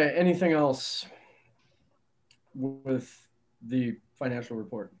 Okay, anything else with the financial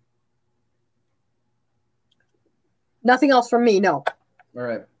report? Nothing else from me, no. All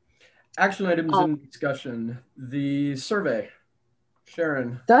right. Action items in discussion. The survey.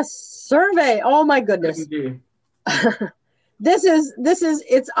 Sharon. The survey. Oh my goodness.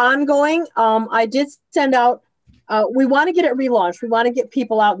 It's ongoing. I did send out, we want to get it relaunched. We want to get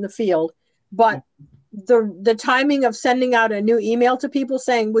people out in the field, but the timing of sending out a new email to people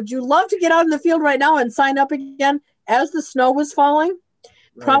saying, would you love to get out in the field right now and sign up again as the snow was falling,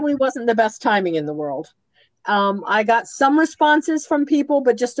 probably wasn't the best timing in the world. I got some responses from people,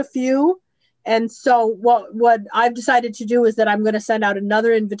 but just a few. And so what I've decided to do is that I'm going to send out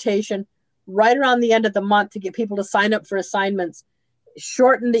another invitation right around the end of the month to get people to sign up for assignments,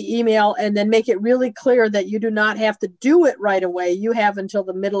 shorten the email, and then make it really clear that you do not have to do it right away. You have until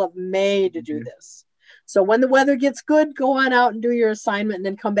the middle of May to do this. So when the weather gets good, go on out and do your assignment and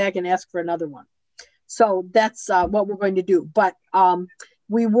then come back and ask for another one. So that's what we're going to do. But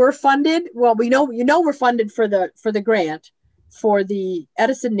we were funded. Well, we're funded for the grant for the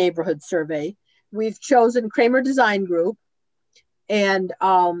Edison neighborhood survey. We've chosen Kramer Design Group and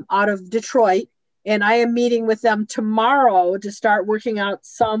out of Detroit. And I am meeting with them tomorrow to start working out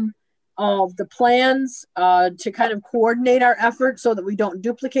some of the plans to kind of coordinate our efforts so that we don't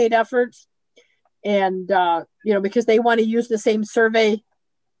duplicate efforts. And, because they want to use the same survey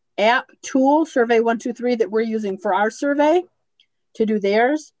app tool, Survey 123, that we're using for our survey to do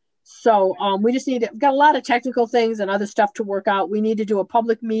theirs. So we just we've got a lot of technical things and other stuff to work out. We need to do a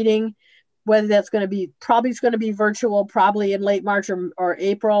public meeting, whether that's going to be, probably it's going to be virtual, probably in late March or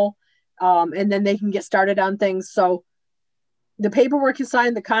April. And then they can get started on things. So the paperwork is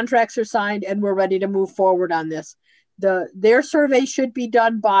signed, the contracts are signed, and we're ready to move forward on this. Their survey should be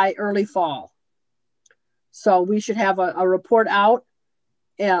done by early fall. So we should have a report out,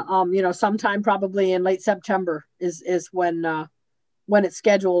 sometime probably in late September is when it's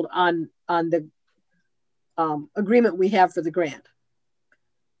scheduled on the agreement we have for the grant.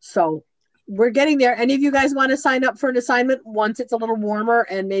 So we're getting there. Any of you guys want to sign up for an assignment once it's a little warmer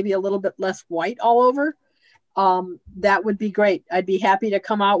and maybe a little bit less white all over? That would be great. I'd be happy to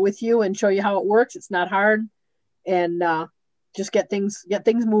come out with you and show you how it works. It's not hard, and just get things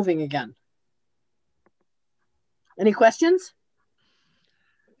moving again. Any questions?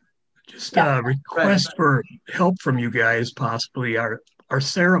 Just a request for help from you guys, possibly. Our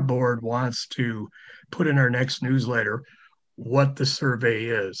Sarah board wants to put in our next newsletter what the survey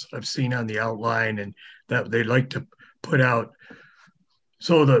is. I've seen on the outline, and that they'd like to put out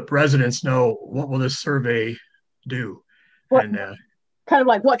so the residents know what will this survey do. And kind of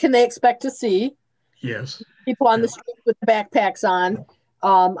like what can they expect to see? Yes. People on the street with backpacks on.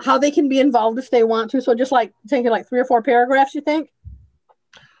 How they can be involved if they want to. So just like taking like 3 or 4 paragraphs, you think?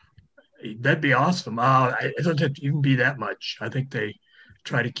 That'd be awesome. It doesn't even be that much. I think they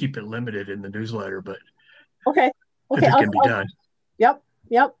try to keep it limited in the newsletter, but okay, it can be done. Yep.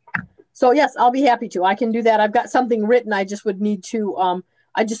 So yes, I'll be happy to. I can do that. I've got something written. I just would need to.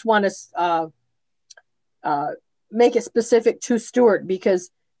 I just want to make it specific to Stuart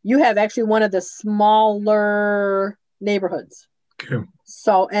because you have actually one of the smaller neighborhoods. Okay.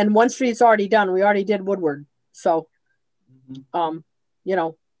 So, and one street's already done. We already did Woodward. So,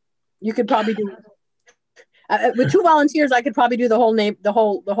 you could probably do with 2 volunteers. I could probably do the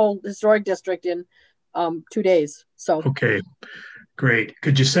whole historic district in 2 days. So, okay, great.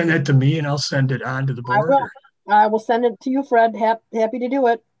 Could you send that to me and I'll send it on to the board? I will send it to you, Fred. Happy to do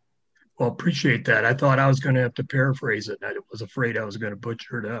it. Well, appreciate that. I thought I was going to have to paraphrase it. I was afraid I was going to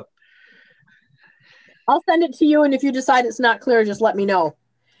butcher it up. I'll send it to you, and if you decide it's not clear, just let me know.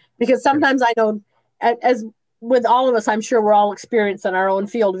 Because sometimes I know, as with all of us, I'm sure we're all experienced in our own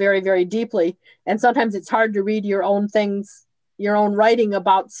field very, very deeply. And sometimes it's hard to read your own things, your own writing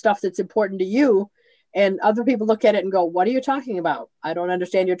about stuff that's important to you. And other people look at it and go, what are you talking about? I don't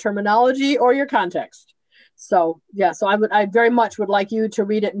understand your terminology or your context. So, yeah, so I very much would like you to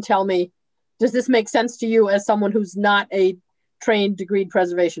read it and tell me, does this make sense to you as someone who's not a trained, degreed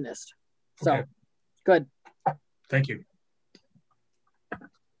preservationist? So. Okay. Good. Thank you.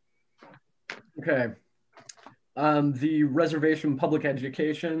 Okay. The reservation public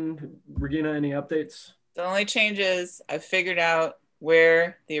education, Regina, any updates? The only change is I've figured out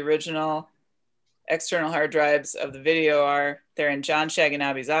where the original external hard drives of the video are. They're in John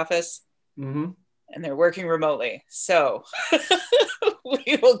Shaganabi's office, and they're working remotely. So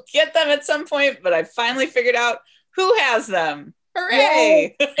we will get them at some point, but I finally figured out who has them.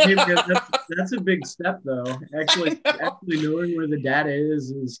 Hooray! That's a big step, though. Actually knowing where the data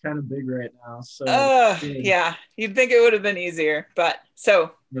is kind of big right now. So yeah, you'd think it would have been easier, but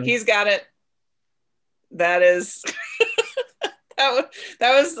so he's got it. That is that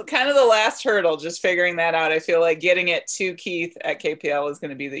was kind of the last hurdle, just figuring that out. I feel like getting it to Keith at KPL is going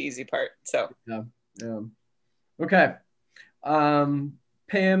to be the easy part. So yeah. Okay. Pam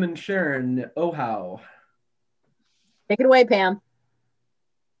and Sharon, OHOW. Take it away, Pam.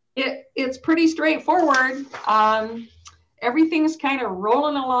 It's pretty straightforward. Everything's kind of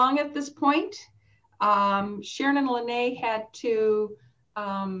rolling along at this point. Sharon and Lene had to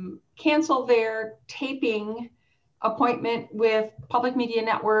cancel their taping appointment with Public Media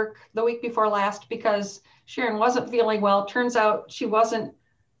Network the week before last because Sharon wasn't feeling well. Turns out she wasn't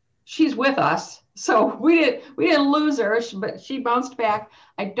she's with us. So we didn't lose her, but she bounced back.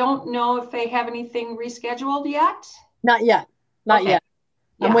 I don't know if they have anything rescheduled yet. Not yet. Not Okay. yet.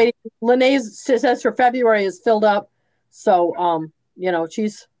 I'm Yeah. waiting. Lenee's says for February is filled up. So, you know,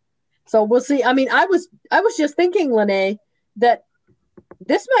 so we'll see. I mean, I was just thinking, Lenee, that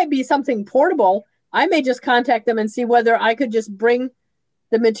this might be something portable. I may just contact them and see whether I could just bring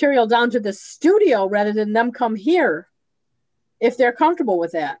the material down to the studio rather than them come here, if they're comfortable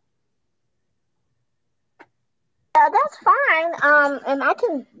with that. Yeah, that's fine. And I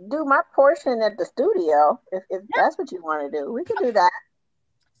can do my portion at the studio if that's what you want to do. We can do that.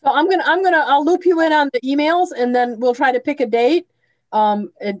 So I'll loop you in on the emails, and then we'll try to pick a date,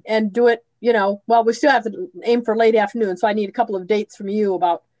 and do it. You know, well, we still have to aim for late afternoon, so I need a couple of dates from you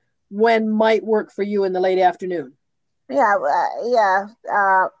about when might work for you in the late afternoon. Yeah,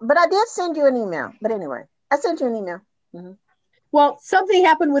 but I did send you an email. But anyway, I sent you an email. Mm-hmm. Well, something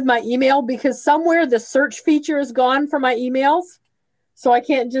happened with my email because somewhere the search feature is gone for my emails. So I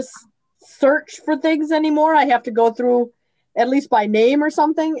can't just search for things anymore. I have to go through at least by name or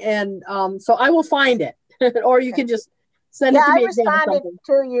something. And so I will find it. Or you can just send it to me I again or responded something.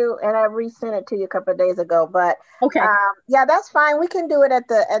 to you and I resent it to you a couple of days ago. But okay. Yeah, that's fine. We can do it at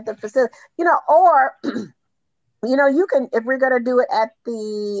the facility. You know, or you know, you can, if we're gonna do it at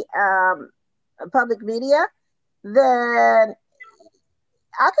the public media, then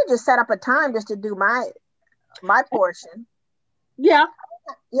I could just set up a time just to do my portion. Yeah.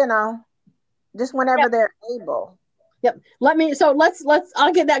 You know, just whenever they're able. Yep.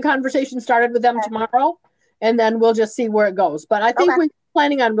 I'll get that conversation started with them tomorrow, and then we'll just see where it goes. But I think we're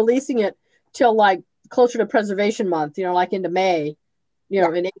planning on releasing it till like closer to Preservation Month, you know, like into May, you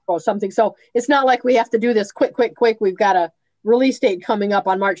know, in April or something. So it's not like we have to do this quick. We've got a release date coming up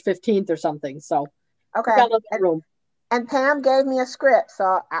on March 15th or something. So we've got a little bit of room. And Pam gave me a script,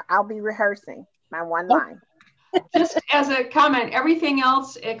 so I'll be rehearsing my one line. Just as a comment, everything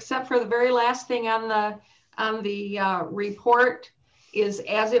else except for the very last thing on the report is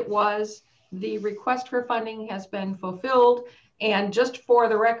as it was. The request for funding has been fulfilled. And just for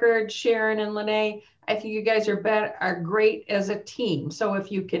the record, Sharon and Lenee, I think you guys are great as a team. So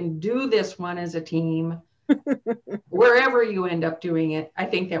if you can do this one as a team, wherever you end up doing it, I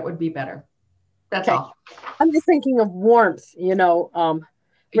think that would be better. That's all. I'm just thinking of warmth, you know,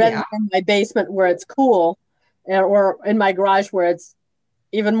 rather than in my basement where it's cool, or in my garage where it's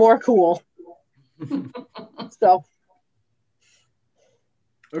even more cool. So,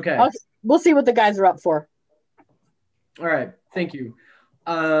 okay. We'll see what the guys are up for. All right. Thank you.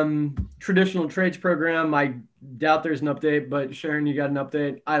 Traditional trades program. I doubt there's an update, but Sharon, you got an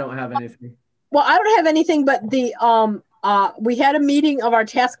update? I don't have anything. Well, I don't have anything, but we had a meeting of our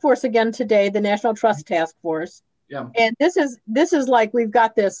task force again today, the National Trust Task Force. Yeah. And this is like we've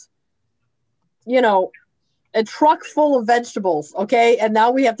got this, you know, a truck full of vegetables, okay? And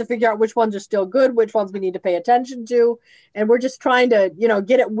now we have to figure out which ones are still good, which ones we need to pay attention to. And we're just trying to, you know,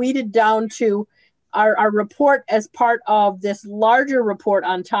 get it weeded down to our report as part of this larger report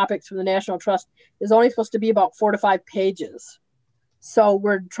on topics from the National Trust is only supposed to be about 4 to 5 pages. So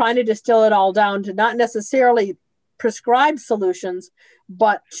we're trying to distill it all down to not necessarily prescribe solutions,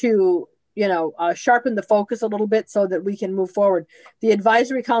 but to, you know, sharpen the focus a little bit so that we can move forward. The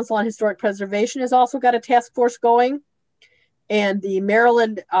Advisory Council on Historic Preservation has also got a task force going, and the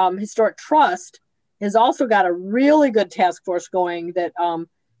Maryland Historic Trust has also got a really good task force going that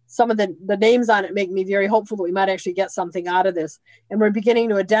some of the names on it make me very hopeful that we might actually get something out of this. And we're beginning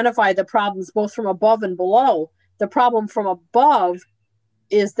to identify the problems both from above and below. The problem from above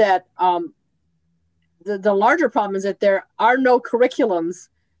is that the larger problem is that there are no curriculums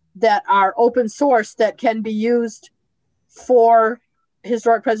that are open source that can be used for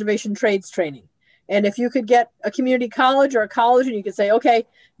historic preservation trades training. And if you could get a community college or a college and you could say, okay,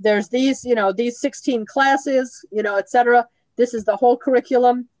 there's these, you know, these 16 classes, you know, et cetera. This is the whole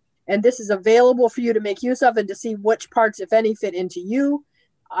curriculum and this is available for you to make use of and to see which parts, if any, fit into you.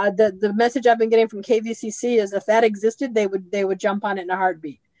 The message I've been getting from KVCC is if that existed, they would jump on it in a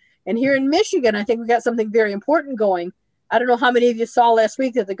heartbeat. And here in Michigan, I think we got something very important going. I don't know how many of you saw last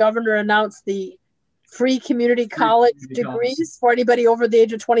week that the governor announced the free community college degrees for anybody over the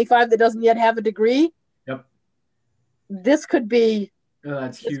age of 25 that doesn't yet have a degree. Yep. This could be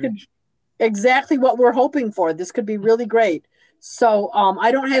that's huge. Exactly what we're hoping for. This could be really great. So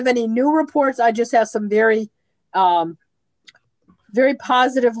I don't have any new reports. I just have some very, very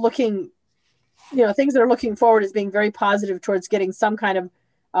positive looking, you know, things that are looking forward as being very positive towards getting some kind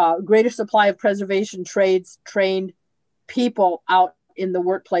of greater supply of preservation trades trained people out in the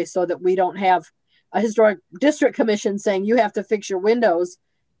workplace so that we don't have a historic district commission saying you have to fix your windows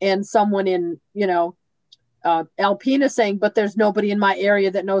and someone in, you know, Alpena saying, but there's nobody in my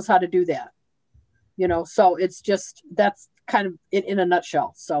area that knows how to do that. You know, so it's just, that's kind of it in a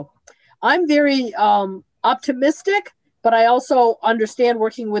nutshell. So I'm very optimistic, but I also understand,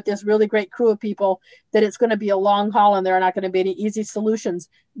 working with this really great crew of people, that it's going to be a long haul and there are not going to be any easy solutions,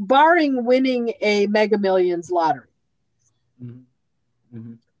 barring winning a Mega Millions lottery. Mm-hmm.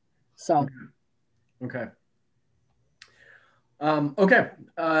 Mm-hmm. So. Okay. Okay.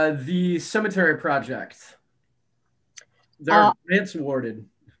 The cemetery project. There are grants awarded.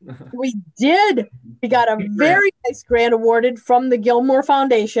 We did. We got a very nice grant awarded from the Gilmore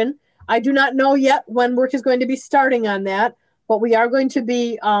Foundation. I do not know yet when work is going to be starting on that, but we are going to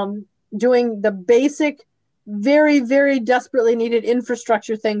be doing the basic, very, very desperately needed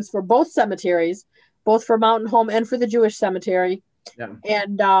infrastructure things for both cemeteries, both for Mountain Home and for the Jewish Cemetery. Yeah.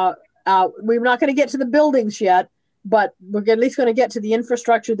 And we're not going to get to the buildings yet, but we're at least going to get to the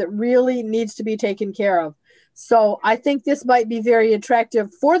infrastructure that really needs to be taken care of. So I think this might be very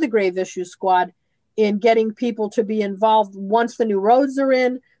attractive for the Grave Issue Squad in getting people to be involved once the new roads are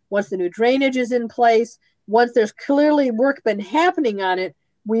in, once the new drainage is in place, once there's clearly work been happening on it,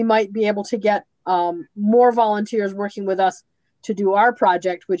 we might be able to get more volunteers working with us to do our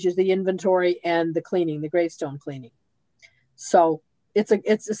project, which is the inventory and the cleaning, the gravestone cleaning. So it's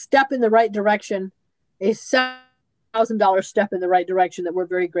a step in the right direction, a $7,000 step in the right direction that we're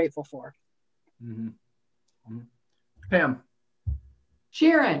very grateful for. Mm-hmm. Pam.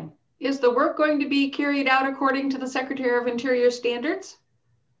 Sharon, is the work going to be carried out according to the Secretary of Interior standards?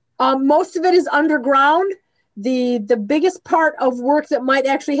 Most of it is underground. The biggest part of work that might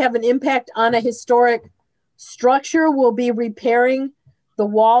actually have an impact on a historic structure will be repairing the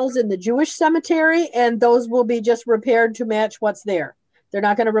walls in the Jewish cemetery, and those will be just repaired to match what's there. They're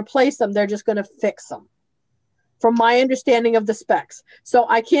not going to replace them. They're just going to fix them, from my understanding of the specs. So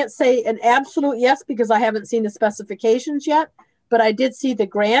I can't say an absolute yes because I haven't seen the specifications yet, but I did see the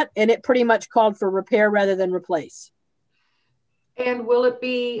grant and it pretty much called for repair rather than replace. And will it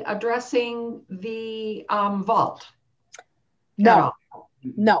be addressing the vault? No,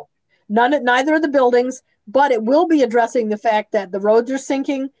 no, neither of the buildings, but it will be addressing the fact that the roads are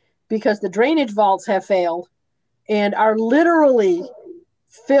sinking because the drainage vaults have failed and are literally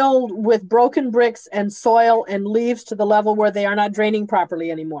filled with broken bricks and soil and leaves to the level where they are not draining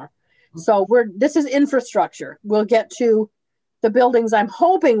properly anymore. So this is infrastructure. We'll get to the buildings. I'm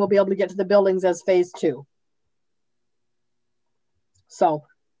hoping we'll be able to get to the buildings as phase 2. So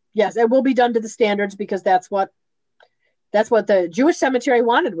yes, it will be done to the standards because that's what the Jewish cemetery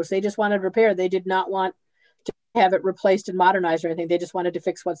wanted, was they just wanted repair. They did not want to have it replaced and modernized or anything. They just wanted to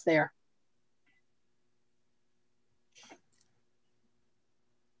fix what's there.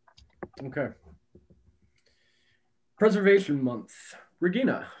 Okay. Preservation Month.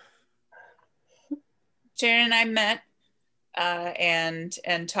 Regina. Sharon and I met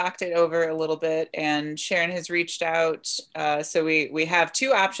and talked it over a little bit, and Sharon has reached out. So we have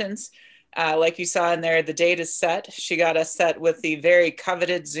 2 options. Like you saw in there, the date is set. She got us set with the very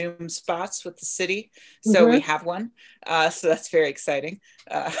coveted Zoom spots with the city. So we have one. So that's very exciting.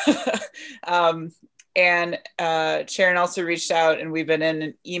 And Sharon also reached out, and we've been in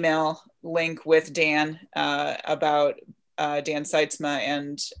an email link with Dan about Dan Seitzma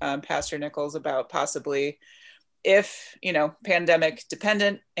and Pastor Nichols about possibly, if, you know, pandemic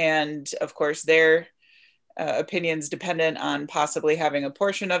dependent, and of course their opinions dependent on possibly having a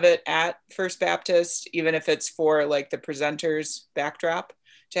portion of it at First Baptist, even if it's for like the presenter's backdrop,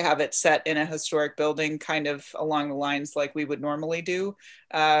 to have it set in a historic building kind of along the lines like we would normally do.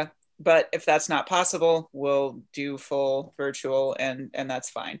 But if that's not possible, we'll do full virtual, and that's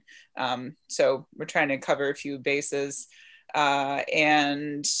fine. So we're trying to cover a few bases.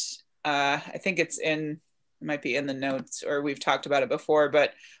 And I think it might be in the notes, or we've talked about it before,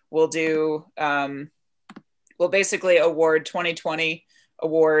 but we'll do, we'll basically award 2020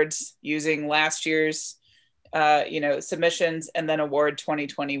 awards using last year's submissions, and then award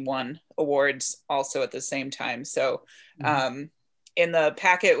 2021 awards also at the same time. So in the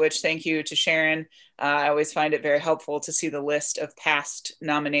packet, which thank you to Sharon, I always find it very helpful to see the list of past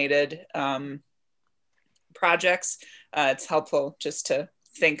nominated projects. It's helpful just to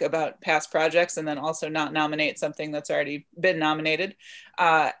think about past projects and then also not nominate something that's already been nominated.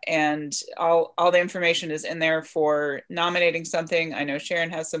 And all the information is in there for nominating something. I know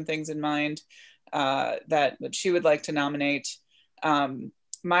Sharon has some things in mind that she would like to nominate.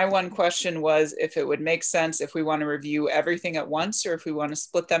 My one question was if it would make sense if we want to review everything at once, or if we want to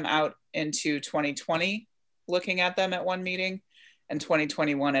split them out into 2020, looking at them at one meeting, and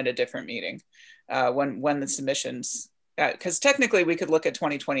 2021 at a different meeting when the submissions because technically we could look at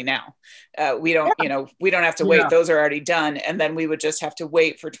 2020 now. We don't, we don't have to wait. Those are already done. And then we would just have to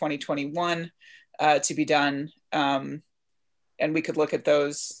wait for 2021 to be done. And we could look at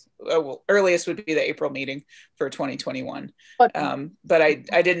those. Well, earliest would be the April meeting for 2021. But I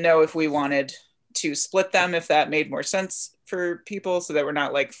didn't know if we wanted to split them, if that made more sense for people, so that we're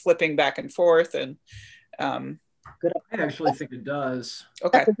not like flipping back and forth. And good. I actually think it does.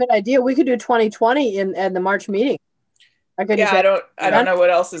 Okay, that's a good idea. We could do 2020 in the March meeting. I don't know what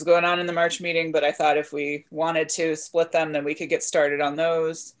else is going on in the March meeting, but I thought if we wanted to split them, then we could get started on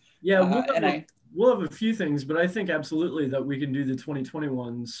those. Yeah, we'll have a few things, but I think absolutely that we can do the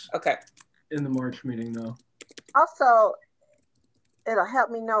 2021s. Okay. In the March meeting, though. Also, it'll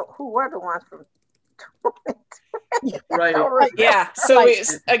help me know who were the ones from. Right. Yeah. So we,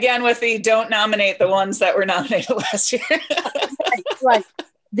 again, with the don't nominate the ones that were nominated last year. Right.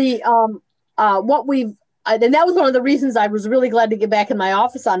 The what we've and that was one of the reasons I was really glad to get back in my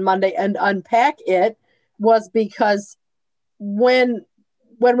office on Monday and unpack it, was because when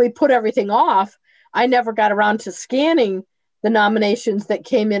we put everything off, I never got around to scanning the nominations that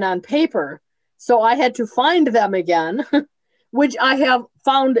came in on paper. So I had to find them again, which I have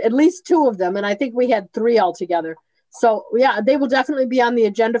found at least 2 of them. And I think we had 3 altogether. So yeah, they will definitely be on the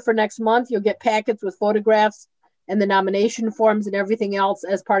agenda for next month. You'll get packets with photographs and the nomination forms and everything else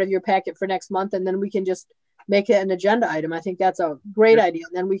as part of your packet for next month. And then we can just make it an agenda item. I think that's a great idea.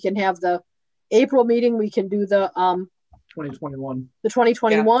 And then we can have the April meeting. We can do the 2021. The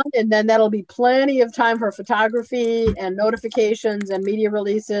 2021, and then that'll be plenty of time for photography and notifications and media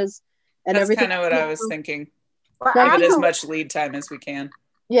releases and That's everything. That's kind of what I was thinking. Well, Give it as much lead time as we can.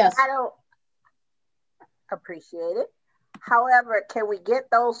 Yes. I don't appreciate it. However, can we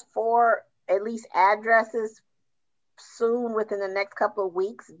get those 4 at least addresses soon, within the next couple of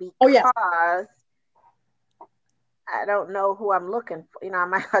weeks? Because I don't know who I'm looking for. I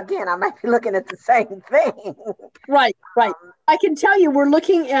might be looking at the same thing. Right. I can tell you, we're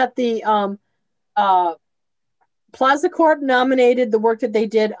looking at the Plaza Corp nominated the work that they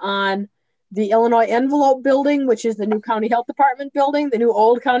did on the Illinois Envelope building, which is the new county health department building, the new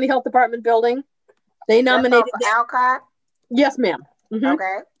old county health department building. They nominated Alcott. Yes, ma'am. Mm-hmm.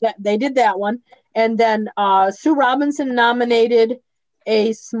 Okay. They did that one. And then Sue Robinson nominated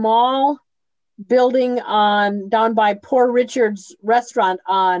a small building down by Poor Richard's restaurant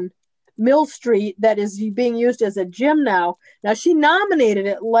on Mill Street that is being used as a gym now. Now, she nominated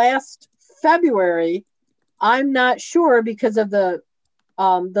it last February. I'm not sure, because of the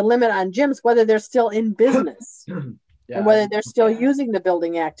limit on gyms, whether they're still in business and whether they're still using the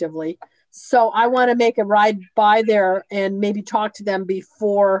building actively. So I want to make a ride by there and maybe talk to them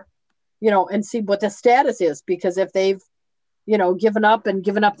before, and see what the status is, because if they've given up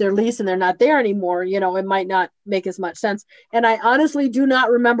their lease and they're not there anymore, it might not make as much sense. And I honestly do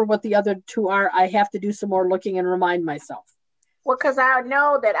not remember what the other 2 are. I have to do some more looking and remind myself. Well, because I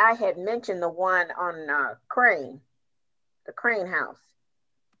know that I had mentioned the one on Crane, the Crane House.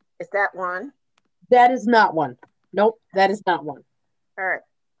 Is that one? That is not one. Nope, that is not one. All right.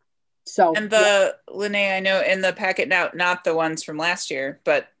 So, and Lene, I know in the packet now, not the ones from last year,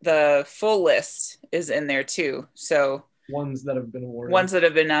 but the full list is in there too. So ones that have been awarded, ones that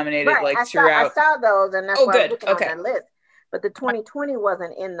have been nominated, right. Throughout. I saw those, and that's why I'm looking on that list. But the 2020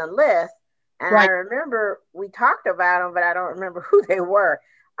 wasn't in the list, and I remember we talked about them, but I don't remember who they were,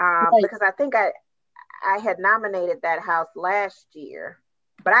 because I think I had nominated that house last year,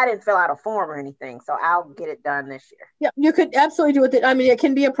 but I didn't fill out a form or anything, so I'll get it done this year. Yeah, you could absolutely do it. I mean, it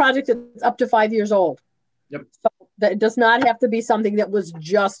can be a project that's up to 5 years old. Yep. So that does not have to be something that was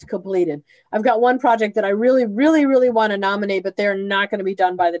just completed. I've got one project that I really, really, really want to nominate, but they're not going to be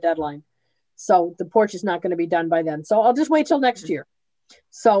done by the deadline. So the porch is not going to be done by then. So I'll just wait till next year.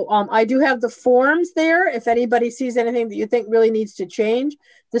 So I do have the forms there. If anybody sees anything that you think really needs to change,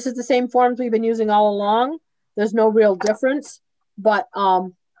 this is the same forms we've been using all along. There's no real difference. But,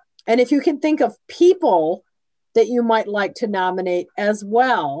 and if you can think of people that you might like to nominate as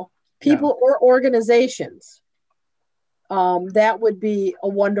well, people or organizations, that would be a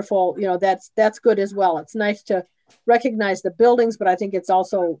wonderful, that's good as well. It's nice to recognize the buildings, but I think it's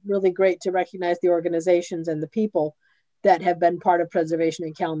also really great to recognize the organizations and the people that have been part of preservation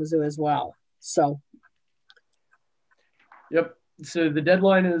in Kalamazoo as well. So. Yep. So the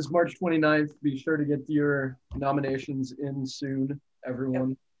deadline is March 29th. Be sure to get your nominations in soon, everyone.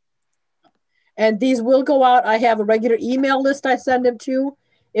 Yep. And these will go out. I have a regular email list I send them to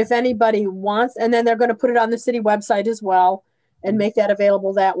if anybody wants, and then they're going to put it on the city website as well and make that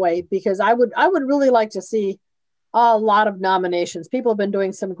available that way, because I would really like to see a lot of nominations. People have been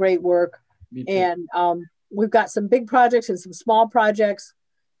doing some great work, and we've got some big projects and some small projects,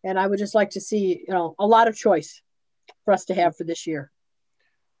 and I would just like to see, you know, a lot of choice for us to have for this year.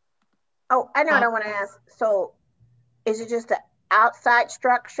 Oh, I know what I want to ask. So is it just the outside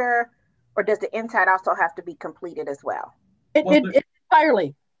structure, or does the inside also have to be completed as well? It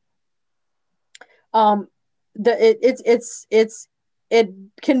entirely. It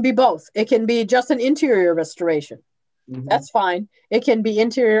can be both. It can be just an interior restoration. Mm-hmm. That's fine. It can be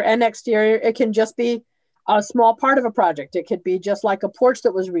interior and exterior. It can just be a small part of a project. It could be just like a porch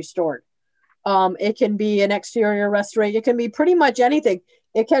that was restored. It can be an exterior restoration. It can be pretty much anything.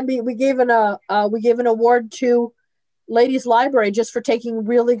 It can be. We gave an award to Ladies Library just for taking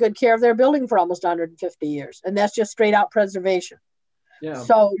really good care of their building for almost 150 years, and that's just straight out preservation. Yeah.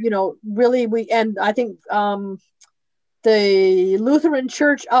 So, you know, really, and I think the Lutheran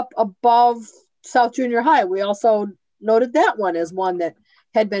Church up above South Junior High, we also noted that one as one that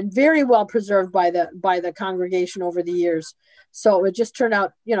had been very well preserved by the congregation over the years. So it just turned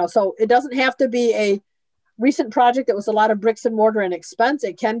out, you know, so it doesn't have to be a recent project that was a lot of bricks and mortar and expense.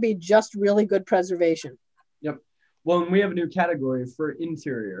 It can be just really good preservation. Yep. Well, and we have a new category for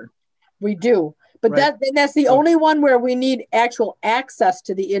interior. We do, but right. that's the only one where we need actual access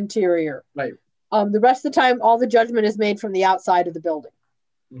to the interior. Right. The rest of the time, all the judgment is made from the outside of the building.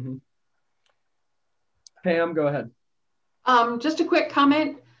 Mm-hmm. Pam, go ahead. Just a quick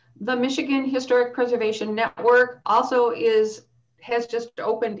comment. The Michigan Historic Preservation Network also has just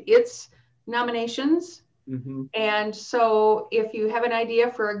opened its nominations. Mm-hmm. And so if you have an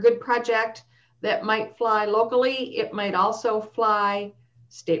idea for a good project that might fly locally, it might also fly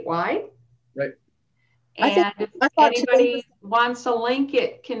statewide. Right. And if anybody wants a link,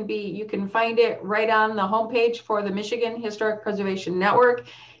 you can find it right on the homepage for the Michigan Historic Preservation Network.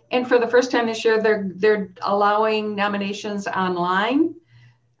 And for the first time this year, they're allowing nominations online.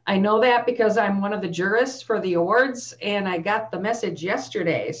 I know that because I'm one of the jurists for the awards, and I got the message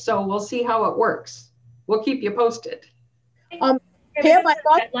yesterday. So we'll see how it works. We'll keep you posted. Pam, I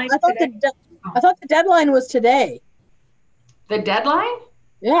thought the deadline was today. The deadline?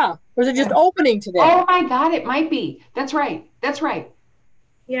 Yeah. Or is it just opening today? Oh my God, it might be. That's right. That's right.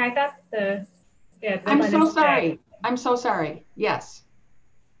 Yeah, I thought I'm so sorry. I'm so sorry. Yes.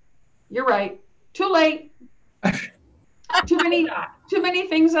 You're right. Too late. Too many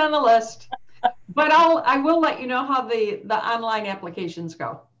things on the list. But I will let you know how the online applications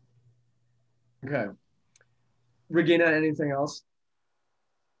go. Okay. Regina, anything else?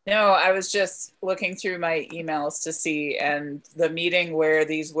 No, I was just looking through my emails to see, and the meeting where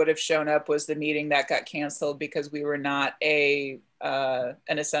these would have shown up was the meeting that got canceled because we were not an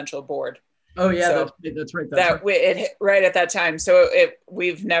essential board. Oh yeah, so that's right. It hit right at that time. So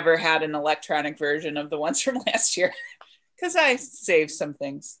we've never had an electronic version of the ones from last year because I saved some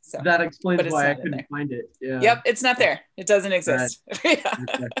things. So that explains why I couldn't find it. Yeah. Yep, it's not there. It doesn't exist. Right.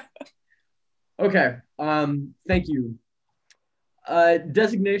 Okay. Thank you.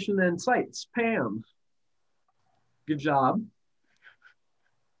 Designation and sites. Pam. Good job.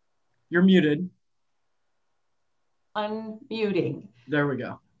 You're muted. Unmuting. There we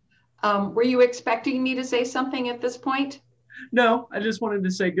go. Were you expecting me to say something at this point? No, I just wanted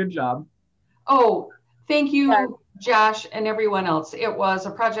to say good job. Oh, thank you, Josh, and everyone else. It was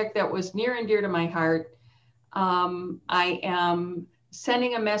a project that was near and dear to my heart. I am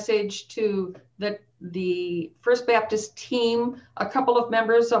sending a message to the First Baptist team, a couple of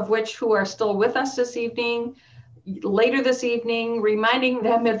members of which who are still with us this evening, later this evening, reminding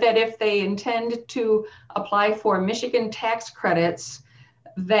them that if they intend to apply for Michigan tax credits,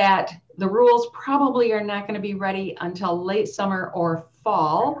 that the rules probably are not going to be ready until late summer or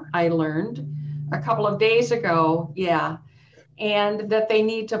fall, I learned a couple of days ago. Yeah. And that they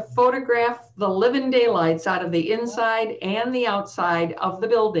need to photograph the living daylights out of the inside and the outside of the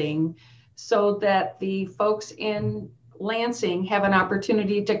building so that the folks in Lansing have an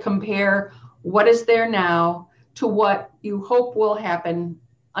opportunity to compare what is there now to what you hope will happen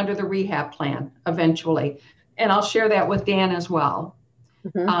under the rehab plan eventually. And I'll share that with Dan as well.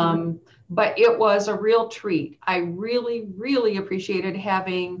 Mm-hmm. But it was a real treat. I really, really appreciated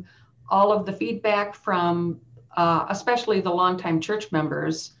having all of the feedback from especially the longtime church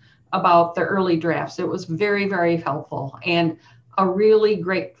members about the early drafts. It was very, very helpful and a really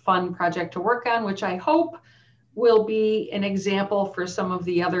great fun project to work on, which I hope will be an example for some of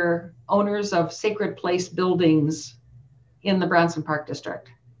the other owners of Sacred Place buildings in the Bronson Park District.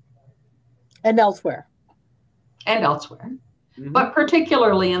 And elsewhere. And elsewhere. Mm-hmm. But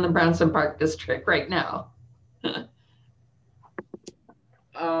particularly in the Bronson Park District right now.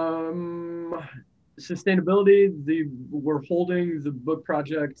 Sustainability, we're holding the book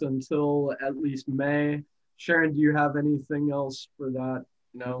project until at least May. Sharon, do you have anything else for that?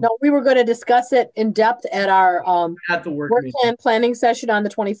 No. No, we were going to discuss it in depth at our at the work plan planning session on the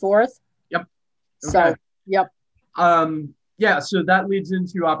 24th. Yep. So, Okay. yep. Yeah, so that leads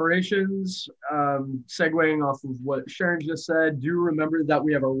into operations. Segueing off of what Sharon just said, do remember that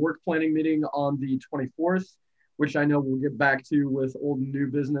we have our work planning meeting on the 24th, which I know we'll get back to with old and new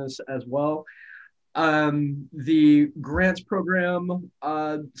business as well. The grants program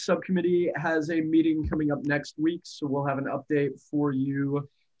subcommittee has a meeting coming up next week, so we'll have an update for you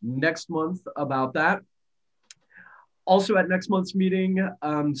next month about that. Also at next month's meeting,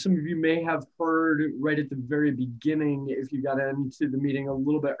 some of you may have heard right at the very beginning, if you got into the meeting a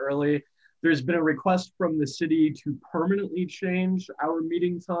little bit early, there's been a request from the city to permanently change our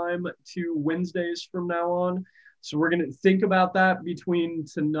meeting time to Wednesdays from now on. So we're going to think about that between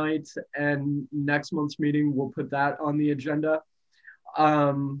tonight and next month's meeting. We'll put that on the agenda.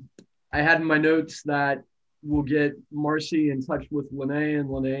 I had in my notes that we'll get Marcy in touch with Lene and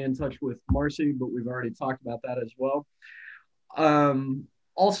Lene in touch with Marcy, but we've already talked about that as well.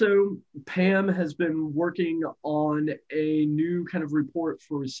 Also, Pam has been working on a new kind of report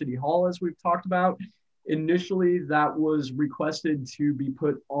for City Hall, as we've talked about. Initially, that was requested to be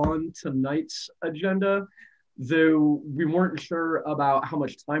put on tonight's agenda, though we weren't sure about how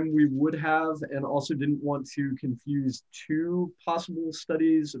much time we would have and also didn't want to confuse two possible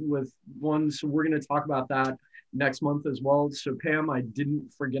studies with one. So we're going to talk about that next month as well. So Pam, I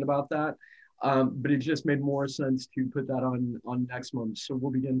didn't forget about that, but it just made more sense to put that on next month. So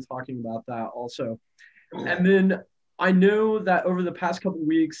we'll begin talking about that also. And then I know that over the past couple of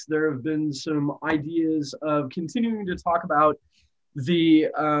weeks, there have been some ideas of continuing to talk about the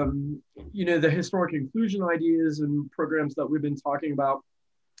the historic inclusion ideas and programs that we've been talking about.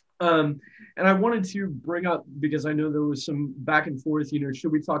 And I wanted to bring up, because I know there was some back and forth,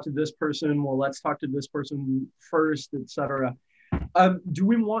 should we talk to this person? Well, let's talk to this person first, etc. Do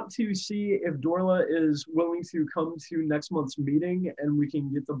we want to see if Dorla is willing to come to next month's meeting and we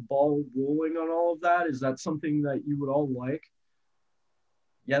can get the ball rolling on all of that? Is that something that you would all like?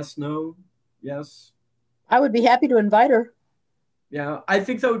 Yes, no, yes? I would be happy to invite her. Yeah, I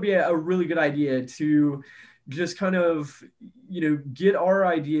think that would be a really good idea to just kind of, get our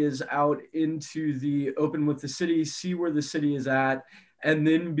ideas out into the open with the city, see where the city is at, and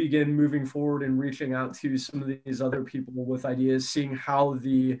then begin moving forward and reaching out to some of these other people with ideas, seeing how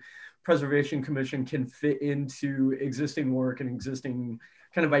the Preservation Commission can fit into existing work and existing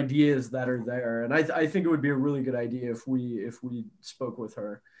kind of ideas that are there. And I think it would be a really good idea if we spoke with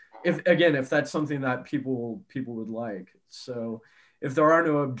her. If that's something that people would like. So if there are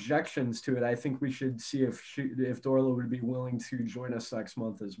no objections to it, I think we should see if Dorla would be willing to join us next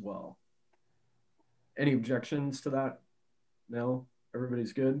month as well. Any objections to that? No?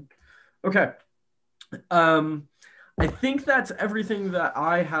 Everybody's good? Okay. I think that's everything that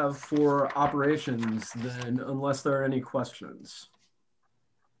I have for operations then, unless there are any questions.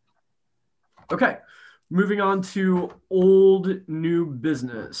 Okay. Moving on to old new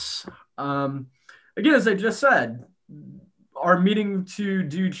business. Again, as I just said, our meeting to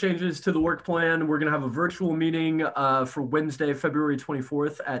do changes to the work plan, we're going to have a virtual meeting for Wednesday, February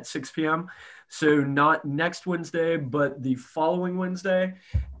 24th at 6 p.m. So not next Wednesday, but the following Wednesday.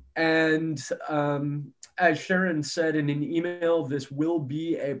 And as Sharon said in an email, this will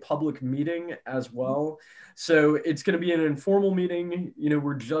be a public meeting as well. So it's going to be an informal meeting.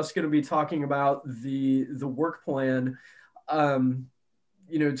 We're just going to be talking about the work plan.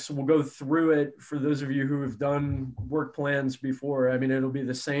 So we'll go through it for those of you who have done work plans before. I mean, it'll be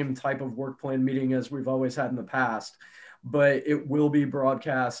the same type of work plan meeting as we've always had in the past, but it will be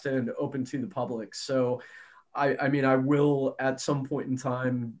broadcast and open to the public. So I mean, I will at some point in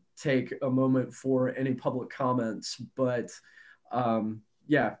time take a moment for any public comments, but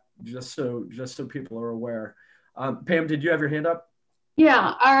yeah, just so people are aware. Pam, did you have your hand up?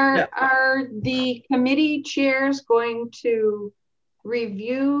 Yeah, are the committee chairs going to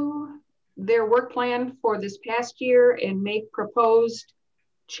review their work plan for this past year and make proposed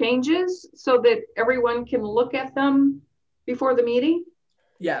changes so that everyone can look at them before the meeting?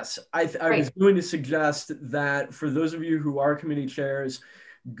 Yes, I was going to suggest that for those of you who are committee chairs,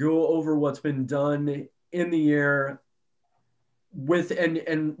 go over what's been done in the year with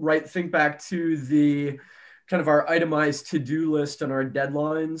and think back to the kind of our itemized to-do list and our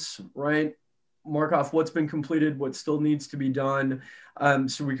deadlines, right? Mark off what's been completed, what still needs to be done,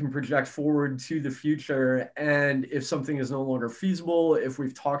 so we can project forward to the future. And if something is no longer feasible, if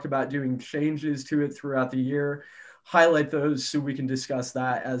we've talked about doing changes to it throughout the year, highlight those so we can discuss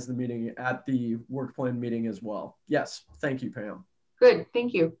that as the meeting at the work plan meeting as well. Yes, thank you, Pam. Good,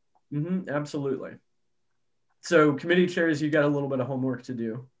 thank you. Absolutely. So committee chairs, you got a little bit of homework to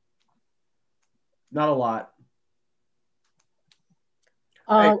do. Not a lot.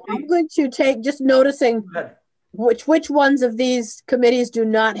 I'm going to take, just noticing which ones of these committees do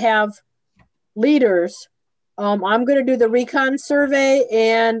not have leaders. I'm going to do the recon survey,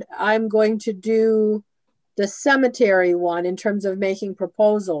 and I'm going to do the cemetery one in terms of making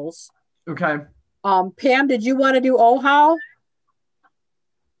proposals. Okay. Pam, did you want to do OHOW?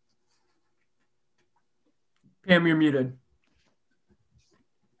 Pam, you're muted.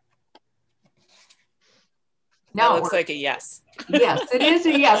 No, that looks like a yes. Yes, it is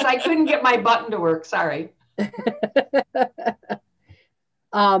a yes. I couldn't get my button to work. Sorry.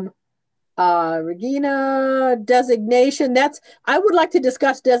 Regina, designation. I would like to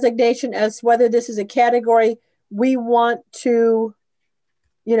discuss designation as whether this is a category we want to,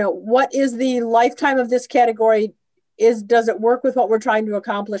 what is the lifetime of this category? Does it work with what we're trying to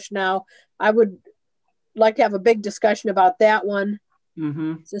accomplish now? I would like to have a big discussion about that one.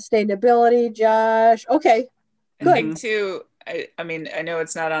 Mm-hmm. Sustainability, Josh. Okay, good. I think too, I mean, I know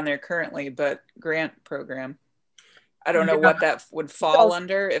it's not on there currently, but grant program. I don't know what that would fall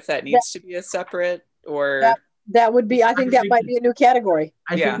under, if that needs to be a separate or. That would be, I think that might be a new category.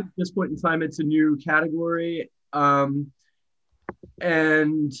 I think at this point in time, it's a new category. And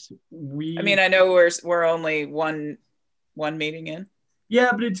I mean, I know we're only one meeting in.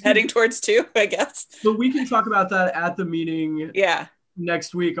 Yeah, but it's heading towards 2, I guess. But we can talk about that at the meeting. Yeah.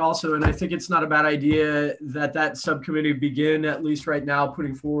 Next week also, and I think it's not a bad idea that subcommittee begin, at least right now,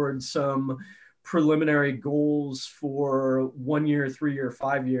 putting forward some preliminary goals for 1 year, 3 year,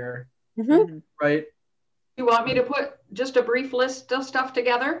 5 year. Mm-hmm. Right? You want me to put just a brief list of stuff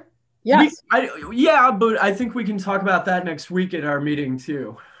together? Yes. But I think we can talk about that next week at our meeting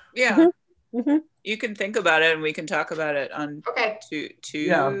too. Yeah. Mm-hmm. Mm-hmm. You can think about it and we can talk about it on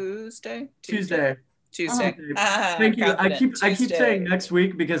Tuesday. Tuesday. Uh-huh. Thank you. I keep Tuesday. saying next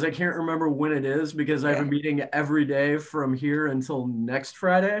week because I can't remember when it is because I have a meeting every day from here until next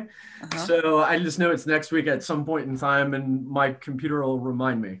Friday. Uh-huh. So I just know it's next week at some point in time and my computer will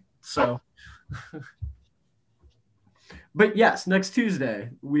remind me. So, but yes, next Tuesday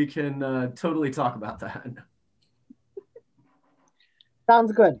we can totally talk about that.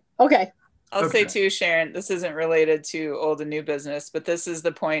 Sounds good. Okay. I'll say too, Sharon, this isn't related to old and new business, but this is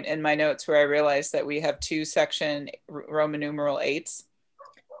the point in my notes where I realized that we have 2 section Roman numeral 8s.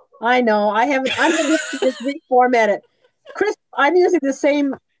 I know. I'm going to just reformat it. Chris, I'm using the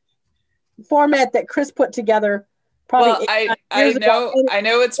same format that Chris put together. Well, I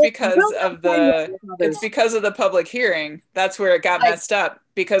know it's because of the public hearing. That's where it got messed up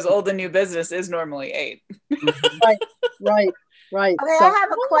because old and new business is normally 8. Right. Okay, so, I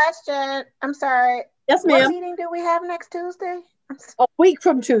have a question. I'm sorry. Yes, ma'am. What meeting do we have next Tuesday? A week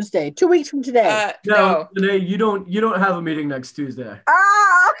from Tuesday. 2 weeks from today. No, today you don't have a meeting next Tuesday.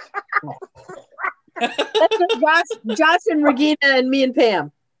 Oh. That's Josh and Regina and me and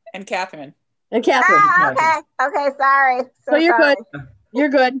Pam and Catherine. Okay. Okay. Sorry. So you're sorry. good. You're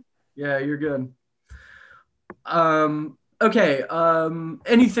good. Yeah, you're good. Okay.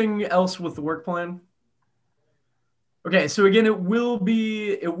 Anything else with the work plan? Okay, so again, it will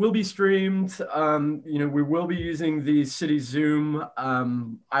be streamed. We will be using the city Zoom.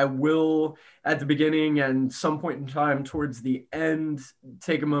 I will, at the beginning and some point in time towards the end,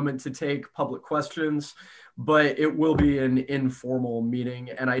 take a moment to take public questions, but it will be an informal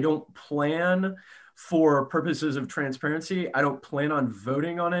meeting. And I don't plan, for purposes of transparency, I don't plan on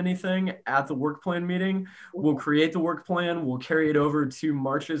voting on anything at the work plan meeting. We'll create the work plan, we'll carry it over to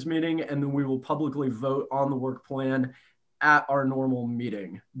March's meeting, and then we will publicly vote on the work plan at our normal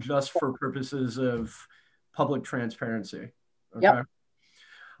meeting, just for purposes of public transparency. Okay. Yep.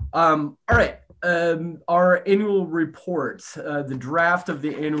 All right. Our annual report, the draft of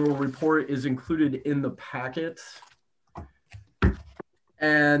the annual report is included in the packet.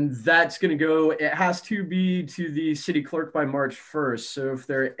 And that's going to go, it has to be to the city clerk by March 1st. So if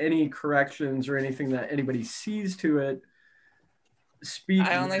there are any corrections or anything that anybody sees to it, speak.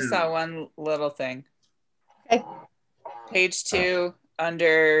 I only saw one little thing. Okay. Page 2,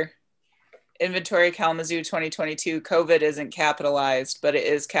 under inventory Kalamazoo 2022, COVID isn't capitalized, but it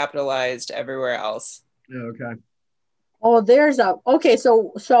is capitalized everywhere else. Yeah, okay. Oh, okay.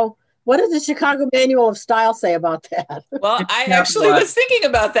 So what does the Chicago Manual of Style say about that? Well, I actually was thinking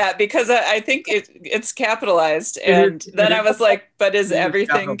about that because I think it's capitalized. And then I was like, but is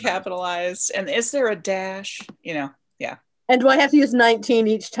everything capitalized? And is there a dash? Yeah. And do I have to use 19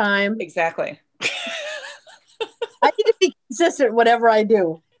 each time? Exactly. I need to be consistent whatever I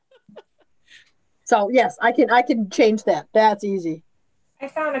do. So yes, I can change that. That's easy. I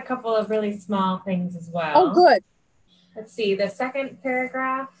found a couple of really small things as well. Oh, good. Let's see, the second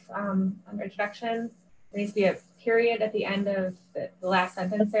paragraph under introduction, there needs to be a period at the end of the last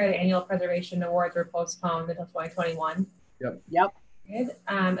sentence there. The annual preservation awards were postponed until 2021. Yep. Good.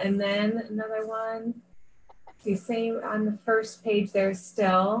 And then another one, the same on the first page there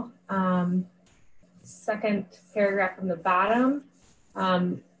still. Second paragraph from the bottom,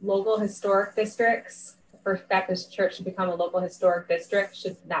 local historic districts. The First Baptist Church should become a local historic district,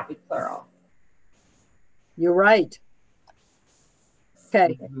 should not be plural. You're right.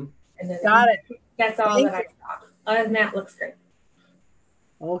 Okay. And then Got it. That's all Thank that I saw. Other than that, looks great.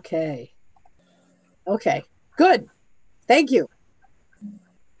 Okay. Okay. Good. Thank you.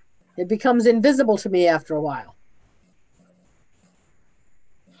 It becomes invisible to me after a while.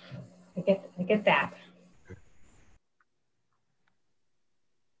 I get that.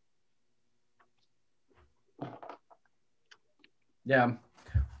 Yeah,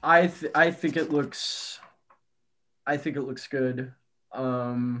 I think it looks good.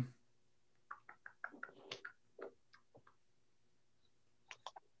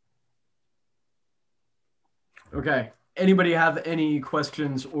 Okay. Anybody have any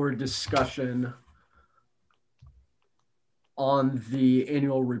questions or discussion on the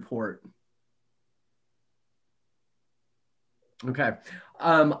annual report? Okay.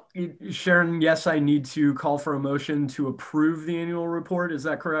 Sharon, yes, I need to call for a motion to approve the annual report. Is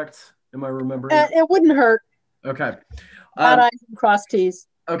that correct? Am I remembering? It wouldn't hurt. Okay. Dot I's and cross T's.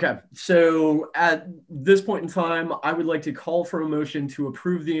 Okay. So at this point in time, I would like to call for a motion to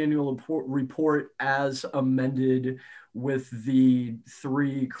approve the annual report as amended with the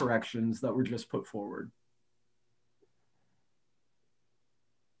 3 corrections that were just put forward.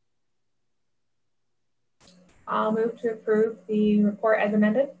 I'll move to approve the report as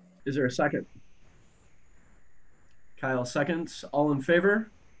amended. Is there a second? Kyle seconds. All in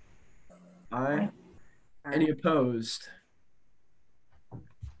favor? Aye. Any opposed?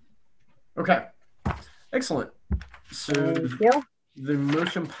 Okay. Excellent. So the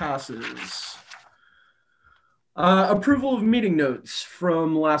motion passes. Approval of meeting notes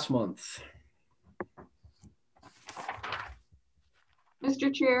from last month.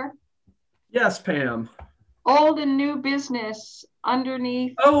 Mr. Chair? Yes, Pam. Old and new business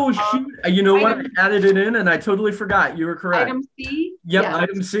underneath. Oh, shoot. You know what? I added it in and I totally forgot. You were correct. Item C? Yep, Yes.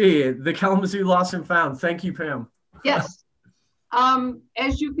 item C, the Kalamazoo Lost and Found. Thank you, Pam. Yes.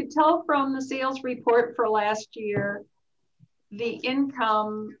 As you could tell from the sales report for last year, the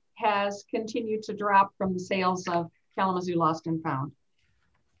income has continued to drop from the sales of Kalamazoo Lost and Found.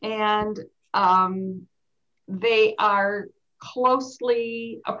 And they are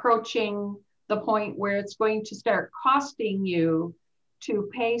closely approaching the point where it's going to start costing you to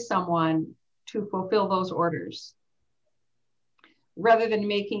pay someone to fulfill those orders, rather than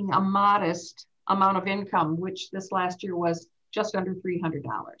making a modest amount of income, which this last year was just under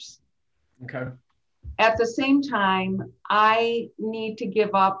 $300. Okay. At the same time, I need to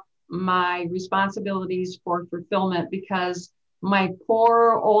give up my responsibilities for fulfillment because my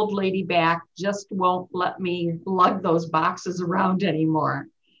poor old lady back just won't let me lug those boxes around anymore.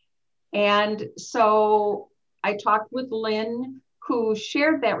 And so I talked with Lynn, who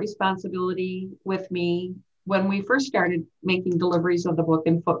shared that responsibility with me when we first started making deliveries of the book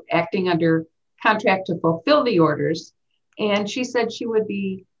and acting under contract to fulfill the orders. And she said she would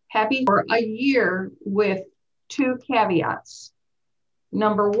be happy for a year with 2 caveats.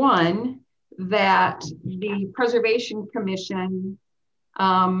 Number one, that the Preservation Commission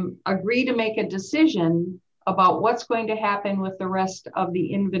agree to make a decision about what's going to happen with the rest of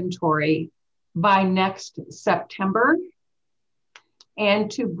the inventory by next September,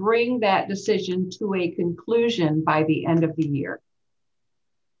 and to bring that decision to a conclusion by the end of the year.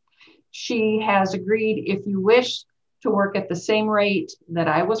 She has agreed, if you wish, to work at the same rate that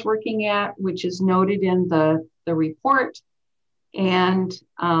I was working at, which is noted in the report. And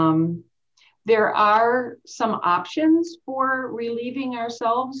there are some options for relieving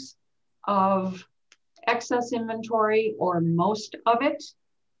ourselves of excess inventory or most of it.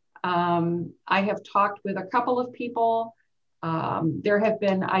 I have talked with a couple of people. There have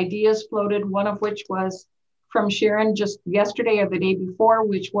been ideas floated, one of which was from Sharon just yesterday or the day before,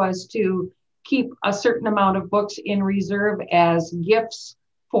 which was to keep a certain amount of books in reserve as gifts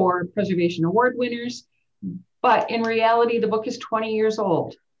for Preservation Award winners. But in reality, the book is 20 years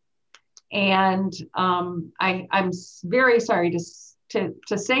old. And I'm very sorry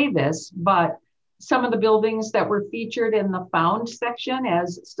to say this, but some of the buildings that were featured in the found section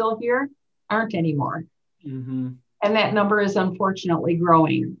as still here aren't anymore. Mm-hmm. And that number is unfortunately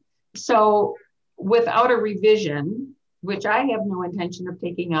growing. So without a revision, which I have no intention of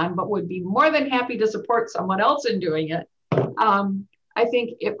taking on, but would be more than happy to support someone else in doing it. I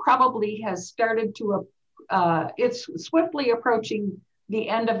think it probably has started to, it's swiftly approaching the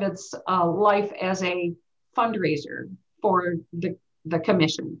end of its life as a fundraiser for the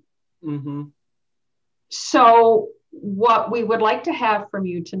commission. Mm-hmm. So what we would like to have from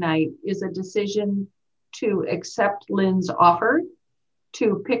you tonight is a decision to accept Lynn's offer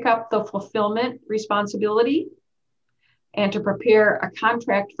to pick up the fulfillment responsibility and to prepare a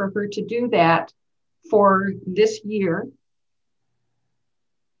contract for her to do that for this year.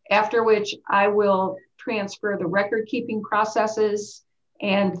 After which I will transfer the record keeping processes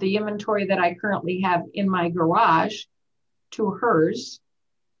and the inventory that I currently have in my garage to hers.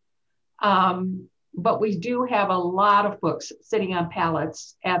 But we do have a lot of books sitting on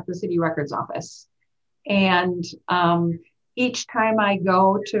pallets at the city records office. And each time I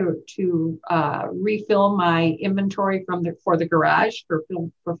go to refill my inventory for the garage for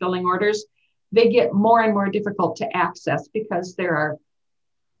filling orders, they get more and more difficult to access because there are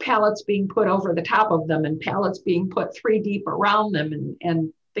pallets being put over the top of them and pallets being put 3 deep around them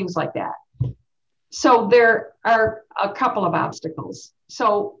and things like that. So there are a couple of obstacles.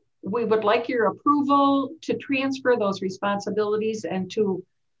 So we would like your approval to transfer those responsibilities and to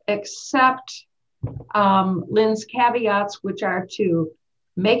accept Lynn's caveats, which are to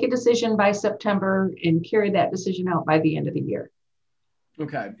make a decision by September and carry that decision out by the end of the year.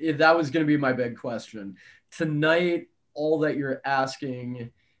 Okay, that was going to be my big question. Tonight, all that you're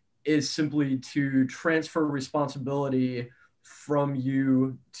asking is simply to transfer responsibility from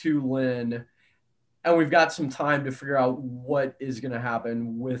you to Lynn. And we've got some time to figure out what is going to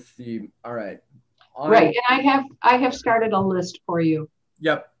happen with the, all right. Right, and I have started a list for you.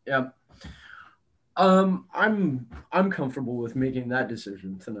 Yep. I'm comfortable with making that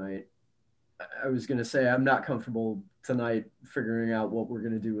decision tonight. I was going to say I'm not comfortable tonight figuring out what we're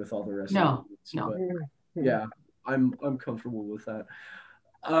going to do with all the rest of it. No. But yeah, I'm comfortable with that.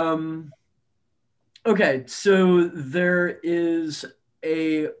 Okay, so there is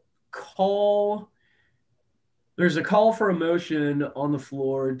a call. There's a call for a motion on the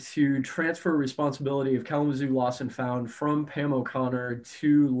floor to transfer responsibility of Kalamazoo Lost and Found from Pam O'Connor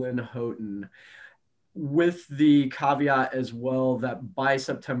to Lynn Houghton, with the caveat as well that by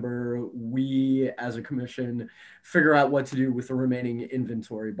September, we as a commission figure out what to do with the remaining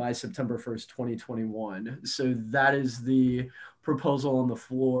inventory by September 1st, 2021. So that is the proposal on the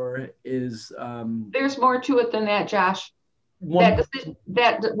floor. Is there's more to it than that, Josh.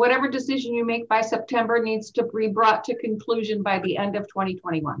 That whatever decision you make by September needs to be brought to conclusion by the end of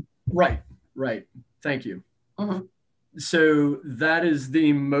 2021. Right. Thank you. Mm-hmm. So that is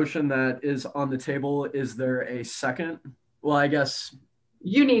the motion that is on the table. Is there a second? Well, I guess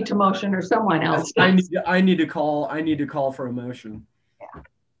you need to motion or someone else. I need to call for a motion. Yeah.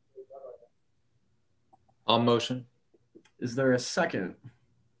 I'll motion. Is there a second?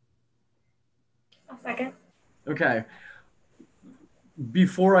 I'll second. Okay.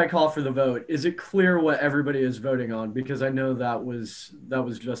 Before I call for the vote, is it clear what everybody is voting on? Because I know that was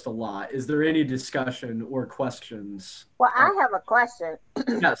just a lot. Is there any discussion or questions? Well, I have a question.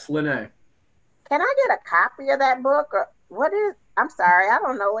 Yes, Lene. Can I get a copy of that book? Or what is? I'm sorry, I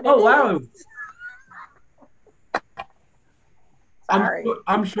don't know what it is. Oh, wow. Sorry.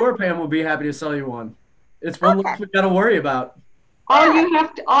 I'm sure Pam will be happy to sell you one. It's one less we got to worry about.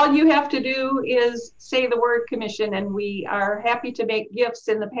 All you have to do is say the word commission, and we are happy to make gifts.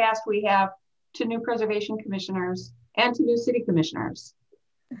 In the past, we have to new preservation commissioners and to new city commissioners.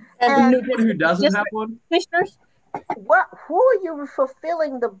 And anyone who doesn't have one? Commissioners? Who are you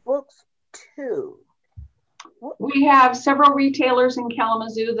fulfilling the books to? We have several retailers in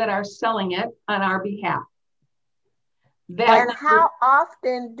Kalamazoo that are selling it on our behalf. And how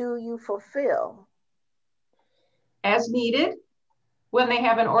often do you fulfill? As needed. When they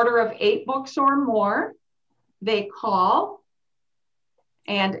have an order of 8 books or more, they call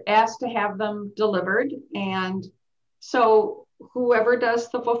and ask to have them delivered. And so whoever does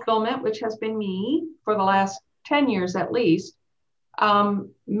the fulfillment, which has been me for the last 10 years at least,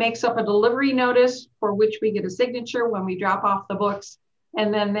 makes up a delivery notice for which we get a signature when we drop off the books.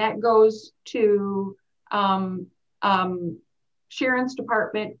 And then that goes to Sharon's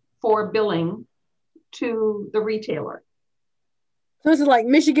department for billing to the retailer. So this is like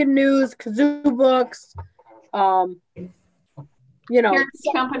Michigan News, Kazoo Books, Heritage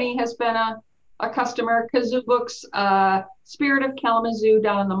Company has been a customer. Kazoo Books, Spirit of Kalamazoo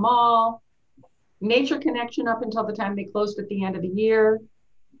down in the mall, Nature Connection up until the time they closed at the end of the year.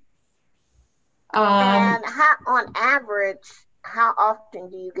 And on average, how often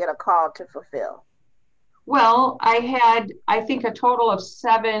do you get a call to fulfill? Well, I had, I think, a total of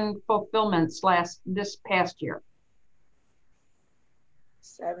 7 fulfillments this past year.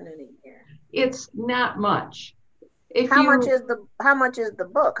 7 in a year. It's not much. How much is the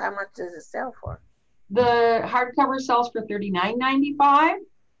book? How much does it sell for? The hardcover sells for $39.95.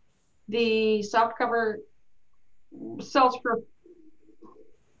 The softcover sells for,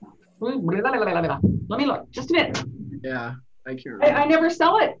 let me look, just a minute. Yeah, I can't I never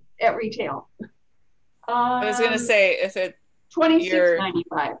sell it at retail. I was gonna say if it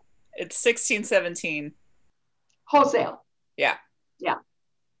 $26.95. It's $16.17 wholesale. Yeah. Yeah.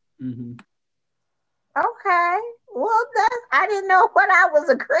 Mm-hmm. Okay. Well, I didn't know what I was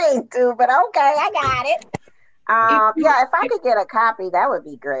agreeing to, but okay, I got it. Yeah, if I could get a copy, that would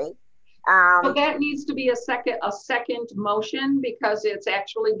be great. But that needs to be a second motion, because it's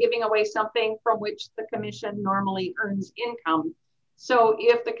actually giving away something from which the commission normally earns income. So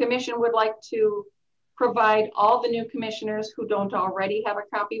if the commission would like to provide all the new commissioners who don't already have a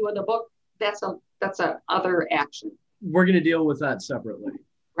copy with a book, that's a other action. We're going to deal with that separately.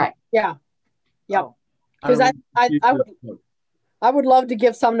 Right. Yeah. Yep. Because I would love to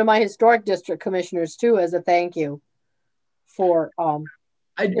give some to my historic district commissioners too, as a thank you for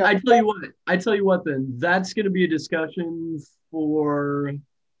I tell you what then, that's going to be a discussion for,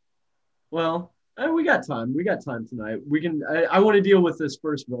 well, we got time tonight. We can, I want to deal with this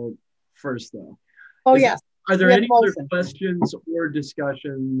first vote first though. Oh yes. Are there any other questions or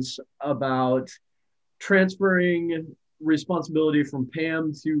discussions about transferring responsibility from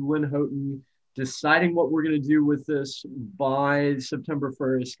Pam to Lynn Houghton, deciding what we're going to do with this by September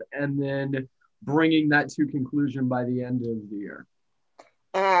 1st, and then bringing that to conclusion by the end of the year?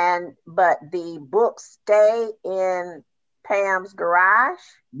 But the books stay in Pam's garage?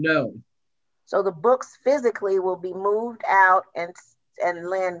 No. So the books physically will be moved out, and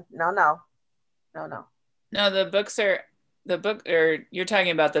Lynn, no, the books are you're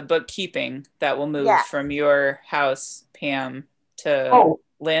talking about the bookkeeping that will move from your house, Pam, to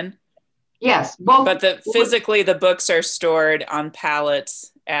Lynn? Yes. But physically the books are stored on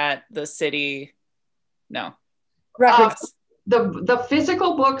pallets at the city. No. Records. The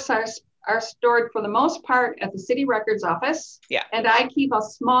physical books are stored for the most part at the city records office. Yeah. And I keep a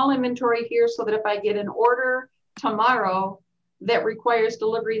small inventory here so that if I get an order tomorrow that requires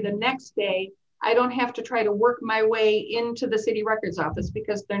delivery the next day, I don't have to try to work my way into the city records office,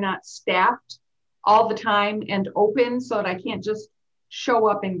 because they're not staffed all the time and open, so that I can't just show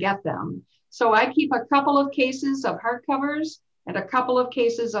up and get them. So I keep a couple of cases of hardcovers and a couple of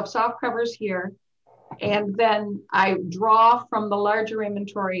cases of soft covers here. And then I draw from the larger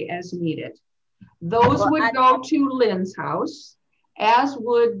inventory as needed. Those would go to Lynn's house, as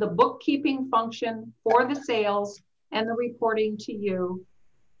would the bookkeeping function for the sales and the reporting to you.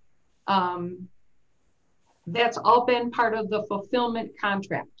 That's all been part of the fulfillment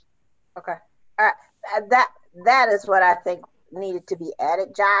contract. Okay. That is what I think needed to be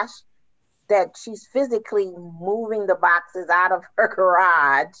added, Josh, that she's physically moving the boxes out of her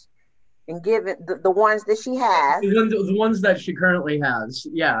garage and giving the ones that she has. The ones that she currently has.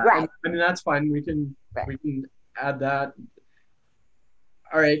 Yeah. Right. I mean, that's fine. We can add that.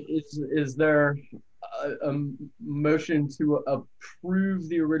 All right. Is there a motion to approve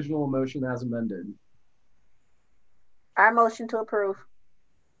the original motion as amended? I motion to approve.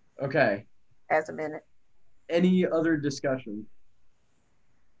 Okay. As amended. Any other discussion?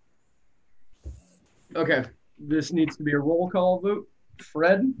 Okay. This needs to be a roll call vote.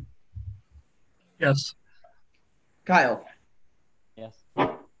 Fred? Yes. Kyle? Yes.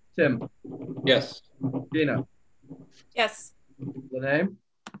 Tim? Yes. Dina? Yes. Lene?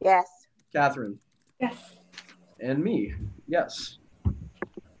 Yes. Catherine? Yes. And me? Yes.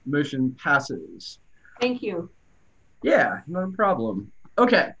 Motion passes. Thank you. Yeah, no problem.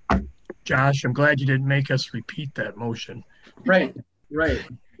 Okay. Josh, I'm glad you didn't make us repeat that motion. Right.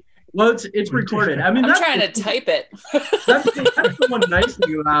 Well, it's recorded. I mean, I'm trying to type it. that's the one nice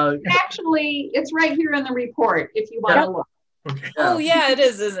thing about. Actually, it's right here in the report if you want to look. Okay. Oh yeah, it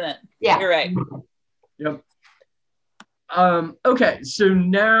is, isn't it? Yeah. You're right. Yep. Okay, so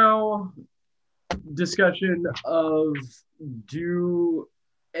now discussion of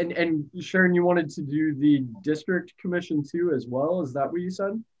and Sharon, you wanted to do the district commission too as well. Is that what you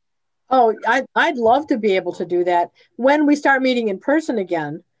said? Oh, I'd love to be able to do that. When we start meeting in person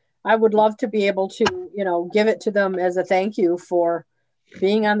again, I would love to be able to, give it to them as a thank you for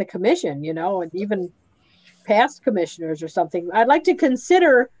being on the commission, and even past commissioners or something. I'd like to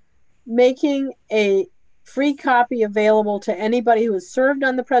consider making a free copy available to anybody who has served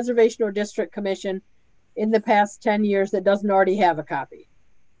on the Preservation or District Commission in the past 10 years that doesn't already have a copy.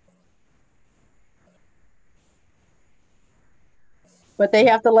 but they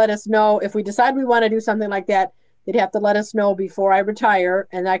have to let us know if we decide we want to do something like that. They'd have to let us know before I retire,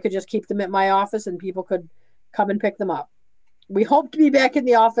 and I could just keep them at my office and people could come and pick them up. We hope to be back in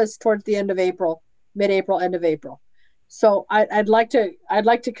the office towards the end of April, mid-April, end of April. So I'd like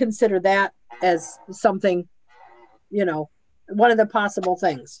to consider that as something, you know, one of the possible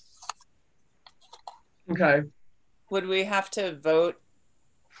things. Okay. Would we have to vote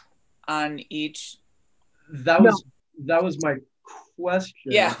on each? That was my question.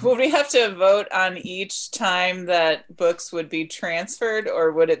 Yeah, would we have to vote on each time that books would be transferred,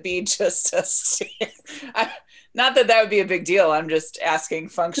 or would it be just not that would be a big deal. I'm just asking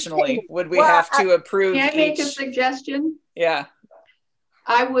functionally, would we have to approve Can I make a each? suggestion? Yeah.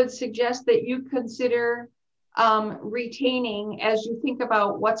 I would suggest that you consider retaining, as you think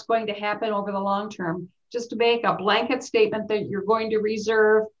about what's going to happen over the long term, just to make a blanket statement that you're going to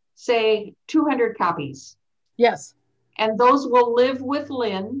reserve, say, 200 copies. Yes. And those will live with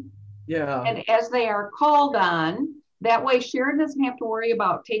Lynn. Yeah. And as they are called on, that way Sharon doesn't have to worry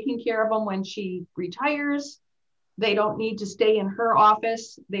about taking care of them when she retires. They don't need to stay in her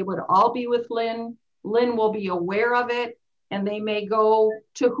office. They would all be with Lynn. Lynn will be aware of it, and they may go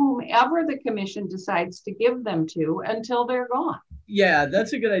to whomever the commission decides to give them to until they're gone. Yeah,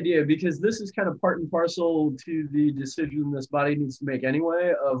 that's a good idea, because this is kind of part and parcel to the decision this body needs to make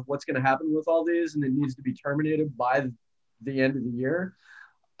anyway of what's going to happen with all these, and it needs to be terminated by the end of the year.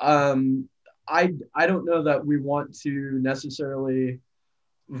 I don't know that we want to necessarily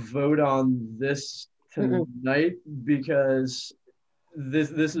vote on this tonight, because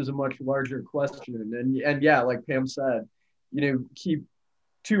this is a much larger question, and yeah, like Pam said, you know, keep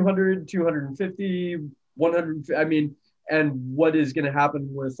 200, 250, 100. I mean, and what is going to happen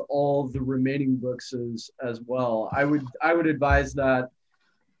with all the remaining books as well. I would advise that,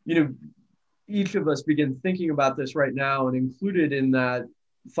 you know, each of us begin thinking about this right now and included in that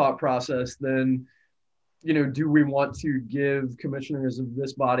thought process. Then, you know, do we want to give commissioners of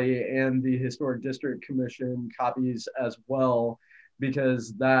this body and the Historic District Commission copies as well?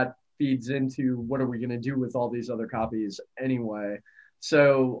 Because that feeds into what are we going to do with all these other copies anyway.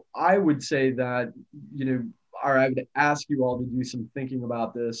 So I would say that, you know, or I would ask you all to do some thinking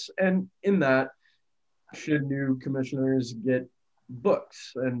about this. And in that, should new commissioners get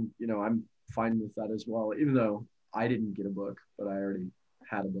books? And, you know, I'm fine with that as well, even though I didn't get a book, but I already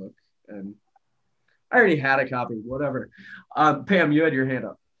had a book and I already had a copy, whatever. Pam, you had your hand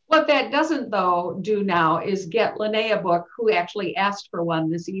up. What that doesn't, though, do now is get Linnea a book, who actually asked for one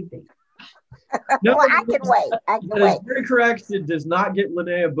this evening. No, well, I can wait. I can that wait. is very correct. It does not get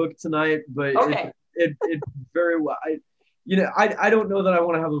Linnea a book tonight, but okay. it very well. I don't know that I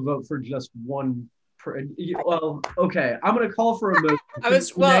want to have a vote for just one. Well, okay. I'm going to call for a motion.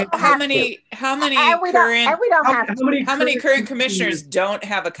 How many current commissioners don't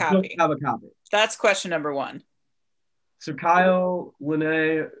have a copy? Don't have a copy. That's question number one. So Kyle,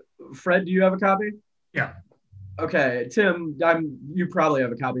 Linnea, Fred, do you have a copy? Yeah. Okay, Tim, you probably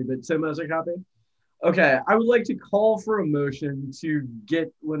have a copy, but Tim has a copy? Okay, I would like to call for a motion to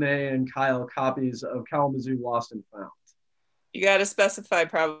get Linnea and Kyle copies of Kalamazoo Lost and Found. You got to specify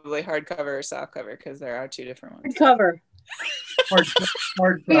probably hardcover or softcover, because there are two different ones. Hardcover.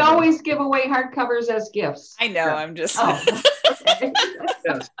 Hardcover. We always give away hardcovers as gifts. I know, yeah. I'm just... okay.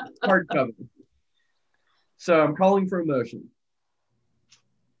 Yes, hardcover. So I'm calling for a motion.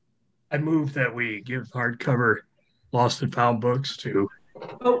 I move that we give hardcover Lost and Found books to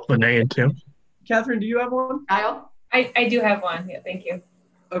Linnea and Tim. Catherine, do you have one? Kyle? I do have one. Yeah, thank you.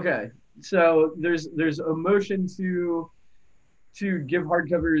 Okay, so there's a motion to give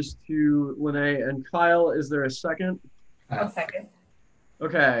hardcovers to Linnea and Kyle. Is there a second? I'll second.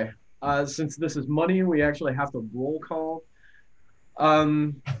 Okay, since this is money, we actually have to roll call.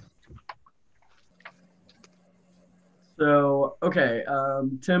 So, okay,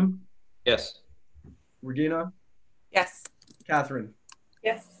 Tim? Yes. Regina? Yes. Catherine?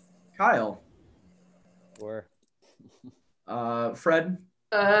 Yes. Kyle? Sure. Fred?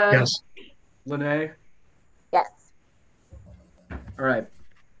 Yes. Linnea? Yes. All right.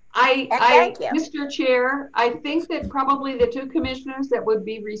 Thank you. Mr. Chair, I think that probably the two commissioners that would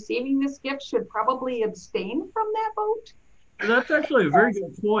be receiving this gift should probably abstain from that vote. That's actually a very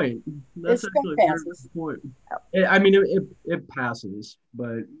good point. That's actually a very good point. I mean, it passes,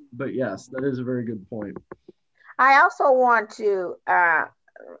 but yes, that is a very good point. I also want to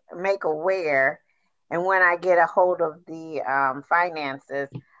make aware, and when I get a hold of the finances,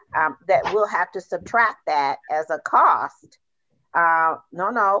 that we'll have to subtract that as a cost.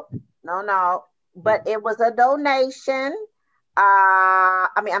 No, but it was a donation.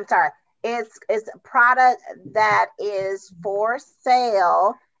 I'm sorry. it's a product that is for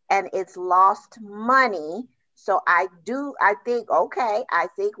sale and it's lost money. So I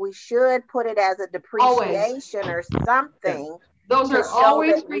think we should put it as a depreciation or something. Those are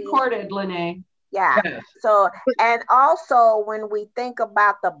always recorded, Lene. Yeah. So, and also when we think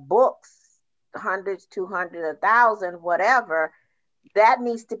about the books, hundreds, 200, 1,000, whatever, that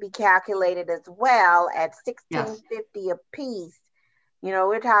needs to be calculated as well at $16.50 a piece. You know,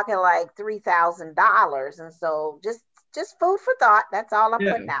 we're talking like $3,000, and so just food for thought. That's all I'm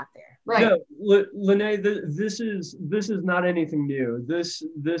putting out there. Right. No, Lene, this is not anything new.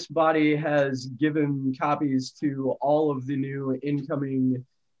 This body has given copies to all of the new incoming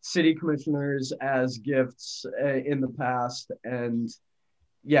city commissioners as gifts in the past, and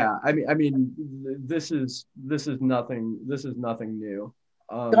yeah, I mean, this is nothing new.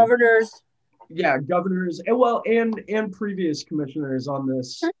 Governors. Yeah, governors, and previous commissioners on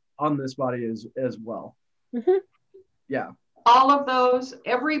this body as well. Mm-hmm. Yeah. All of those,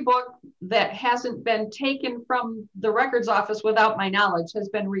 every book that hasn't been taken from the records office without my knowledge has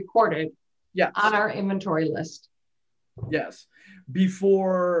been recorded on our inventory list. Yes.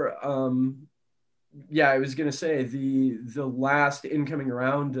 Before, I was going to say the last incoming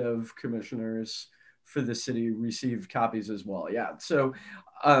round of commissioners for the city received copies as well. Yeah. So,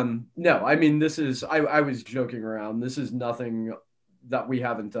 no, I mean, this is, I was joking around. This is nothing that we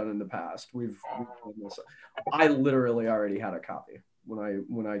haven't done in the past. We've done this. I literally already had a copy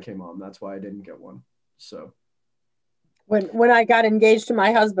when I came on. That's why I didn't get one. So when I got engaged to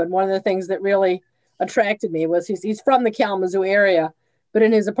my husband, one of the things that really attracted me was he's from the Kalamazoo area, but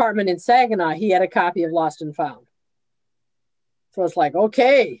in his apartment in Saginaw, he had a copy of Lost and Found. So it's like,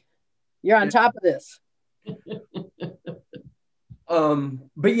 okay, you're on top of this.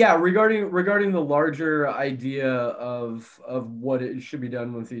 But yeah, regarding the larger idea of what it should be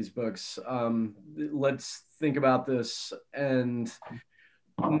done with these books, let's think about this, and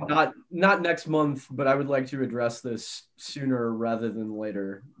not next month, but I would like to address this sooner rather than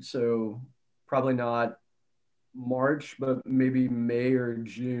later. So probably not March, but maybe May or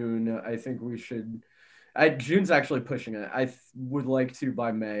June. I think we should. June's actually pushing it. I would like to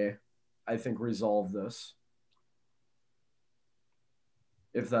by May, I think, resolve this,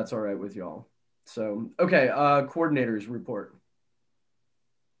 if that's all right with y'all. So, okay, coordinators report.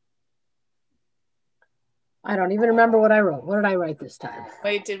 I don't even remember what I wrote. What did I write this time?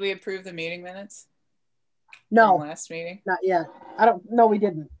 Wait, did we approve the meeting minutes? No. From last meeting? Not yet. No, we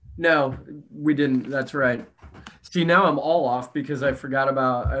didn't. No, we didn't. That's right. See, now I'm all off because I forgot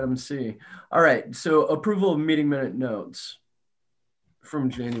about item C. All right, so approval of meeting minute notes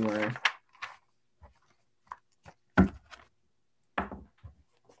from January.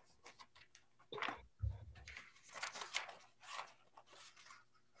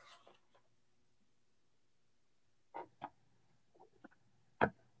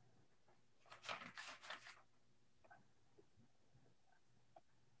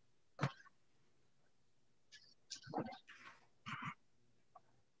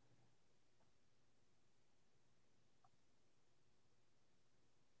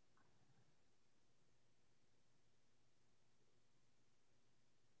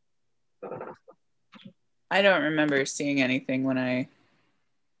 I don't remember seeing anything when I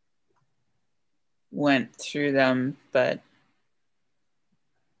went through them, but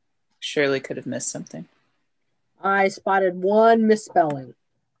surely could have missed something. I spotted one misspelling.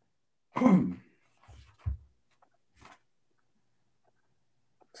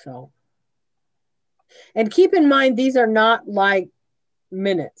 So, and keep in mind, these are not like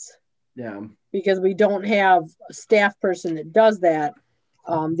minutes. Yeah. Because we don't have a staff person that does that.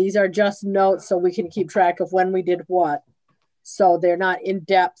 These are just notes so we can keep track of when we did what. So they're not in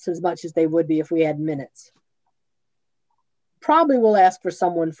depth as much as they would be if we had minutes. Probably will ask for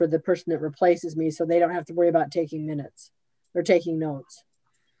someone for the person that replaces me so they don't have to worry about taking minutes or taking notes.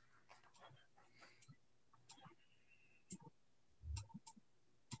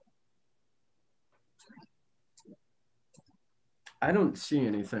 I don't see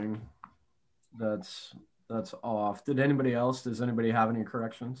anything that's off. Did anybody else? Does anybody have any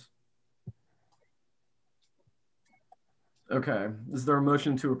corrections? Okay. Is there a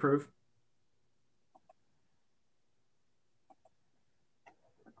motion to approve?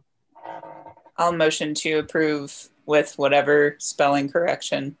 I'll motion to approve with whatever spelling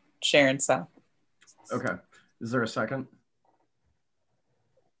correction Sharon saw. Okay. Is there a second?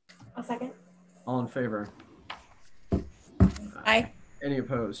 A second. All in favor? Aye. Any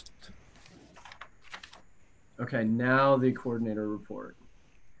opposed? Okay, now the coordinator report.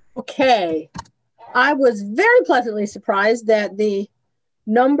 Okay. I was very pleasantly surprised that the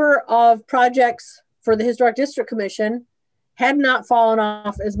number of projects for the Historic District Commission had not fallen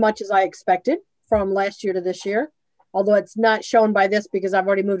off as much as I expected from last year to this year, although it's not shown by this because I've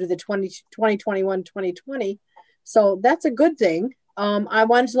already moved to the 2021, 2020. So that's a good thing. I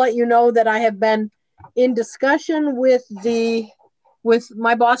wanted to let you know that I have been in discussion with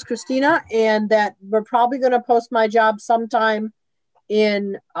my boss, Christina, and that we're probably going to post my job sometime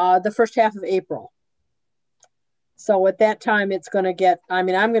in the first half of April. So at that time, it's going to get, I'm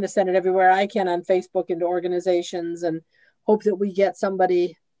going to send it everywhere I can on Facebook into organizations and hope that we get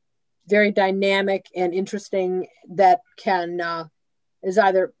somebody very dynamic and interesting that can, is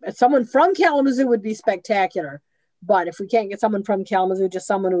either someone from Kalamazoo would be spectacular. But if we can't get someone from Kalamazoo, just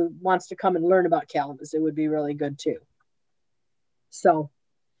someone who wants to come and learn about Kalamazoo would be really good too. So,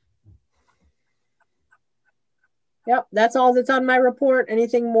 yep, that's all that's on my report.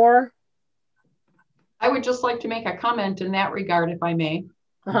 Anything more? I would just like to make a comment in that regard, if I may.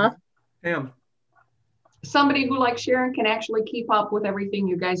 Pam. Somebody who, like Sharon, can actually keep up with everything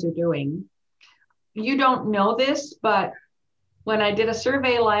you guys are doing. You don't know this, but when I did a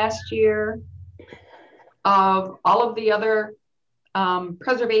survey last year of all of the other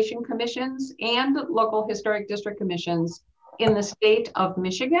preservation commissions and local historic district commissions in the state of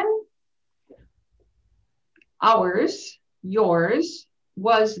Michigan, yours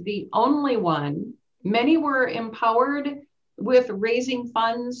was the only one. Many were empowered with raising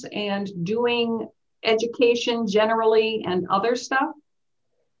funds and doing education generally and other stuff.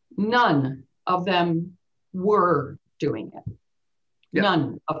 None of them were doing it. Yep.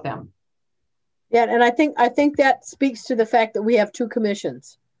 None of them. Yeah, and I think that speaks to the fact that we have two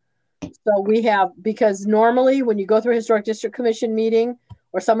commissions. So we have, because normally when you go through a historic district commission meeting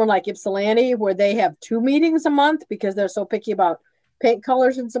or someone like Ypsilanti, where they have 2 meetings a month because they're so picky about paint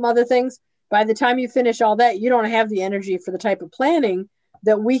colors and some other things, by the time you finish all that, you don't have the energy for the type of planning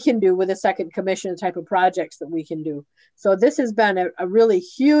that we can do with a second commission, the type of projects that we can do. So this has been a really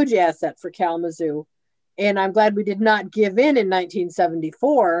huge asset for Kalamazoo. And I'm glad we did not give in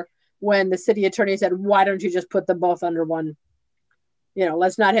 1974 when the city attorney said, why don't you just put them both under one? You know,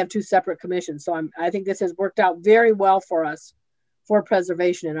 let's not have 2 separate commissions. So I think this has worked out very well for us for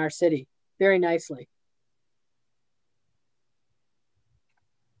preservation in our city, very nicely.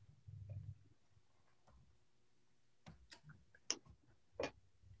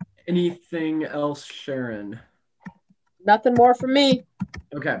 Anything else, Sharon? Nothing more from me.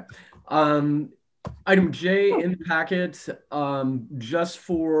 Okay. Item J in the packet, just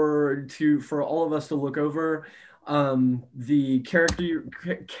for all of us to look over, the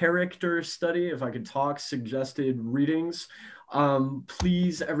character study, if I could talk, suggested readings.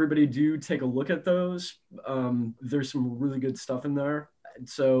 Please, everybody, do take a look at those. There's some really good stuff in there.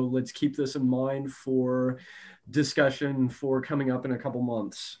 So let's keep this in mind for discussion for coming up in a couple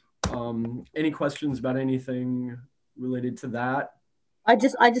months. Any questions about anything related to that? I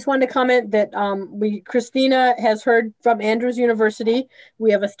just wanted to comment that Christina has heard from Andrews University.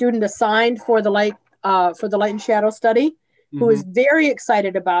 We have a student assigned for the light and shadow study who is very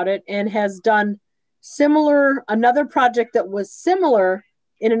excited about it and has done another project that was similar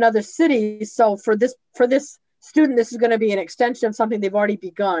in another city. So for this student, this is going to be an extension of something they've already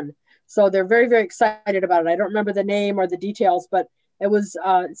begun. So they're very, very excited about it. I don't remember the name or the details, but it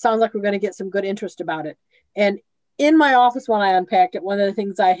sounds like we're going to get some good interest about it. And in my office, when I unpacked it, one of the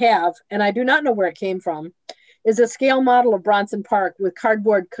things I have, and I do not know where it came from, is a scale model of Bronson Park with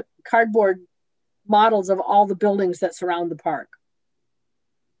cardboard models of all the buildings that surround the park.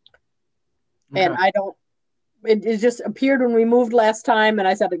 Okay. And it just appeared when we moved last time, and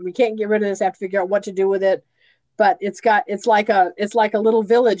I said, we can't get rid of this. I have to figure out what to do with it. But it's like a little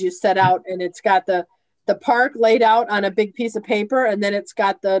village you set out, and it's got the park laid out on a big piece of paper, and then it's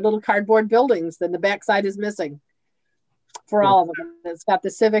got the little cardboard buildings. Then the backside is missing for all of them. It's got the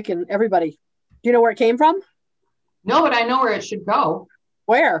Civic and everybody. Do you know where it came from? No, but I know where it should go.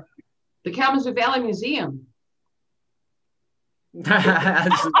 Where? The Kalamazoo Valley Museum. I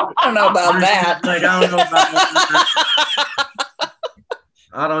don't know about that. Like, I don't know about that.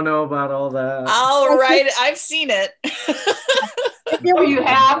 I don't know about all that. All right, I've seen it. Oh, you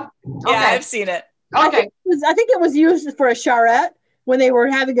have? Okay. Yeah, I've seen it. Okay. I think it was used for a charrette when they were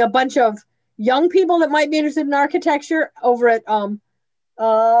having a bunch of young people that might be interested in architecture over at I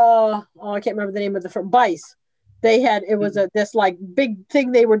can't remember the name of the firm, Bice. They had, it was this like big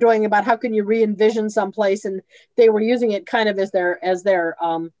thing they were doing about how can you re-envision someplace, and they were using it kind of as their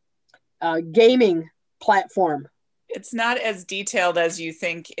gaming platform. It's not as detailed as you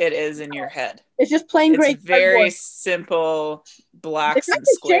think it is in your head. It's just plain gray. Very simple blocks and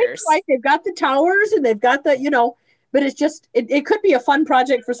squares. Right? They've got the towers and they've got the, but it's just, it could be a fun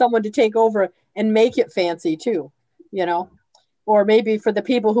project for someone to take over and make it fancy too, you know, or maybe for the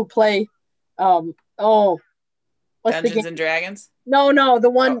people who play, what's Dungeons and Dragons? No, the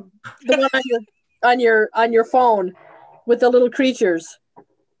one on your phone with the little creatures.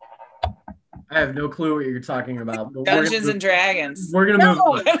 I have no clue what you're talking about. Dungeons and Dragons. We're gonna move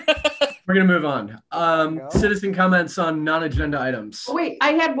on. We're gonna move on. Citizen comments on non-agenda items. Oh, wait,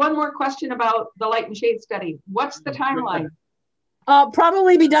 I had one more question about the light and shade study. What's the timeline?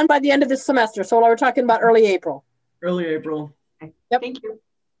 Probably be done by the end of this semester. So we're talking about early April. Early April. Okay. Yep. Thank you.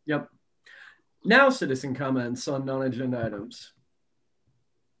 Yep. Now citizen comments on non-agenda items.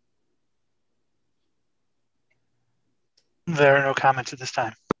 There are no comments at this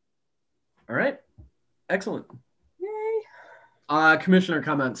time. All right. Excellent. Yay. Commissioner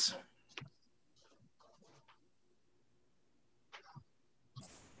comments.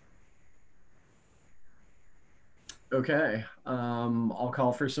 Okay. I'll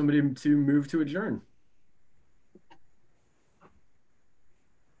call for somebody to move to adjourn.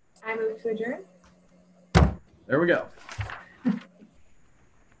 I move to adjourn. There we go.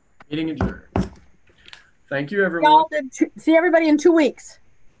 Meeting adjourned. Thank you, everyone. See everybody in 2 weeks.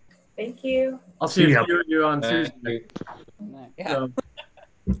 Thank you. I'll see a few of you on Tuesday. Yeah. So,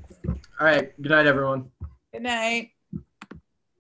 all right. Good night, everyone. Good night.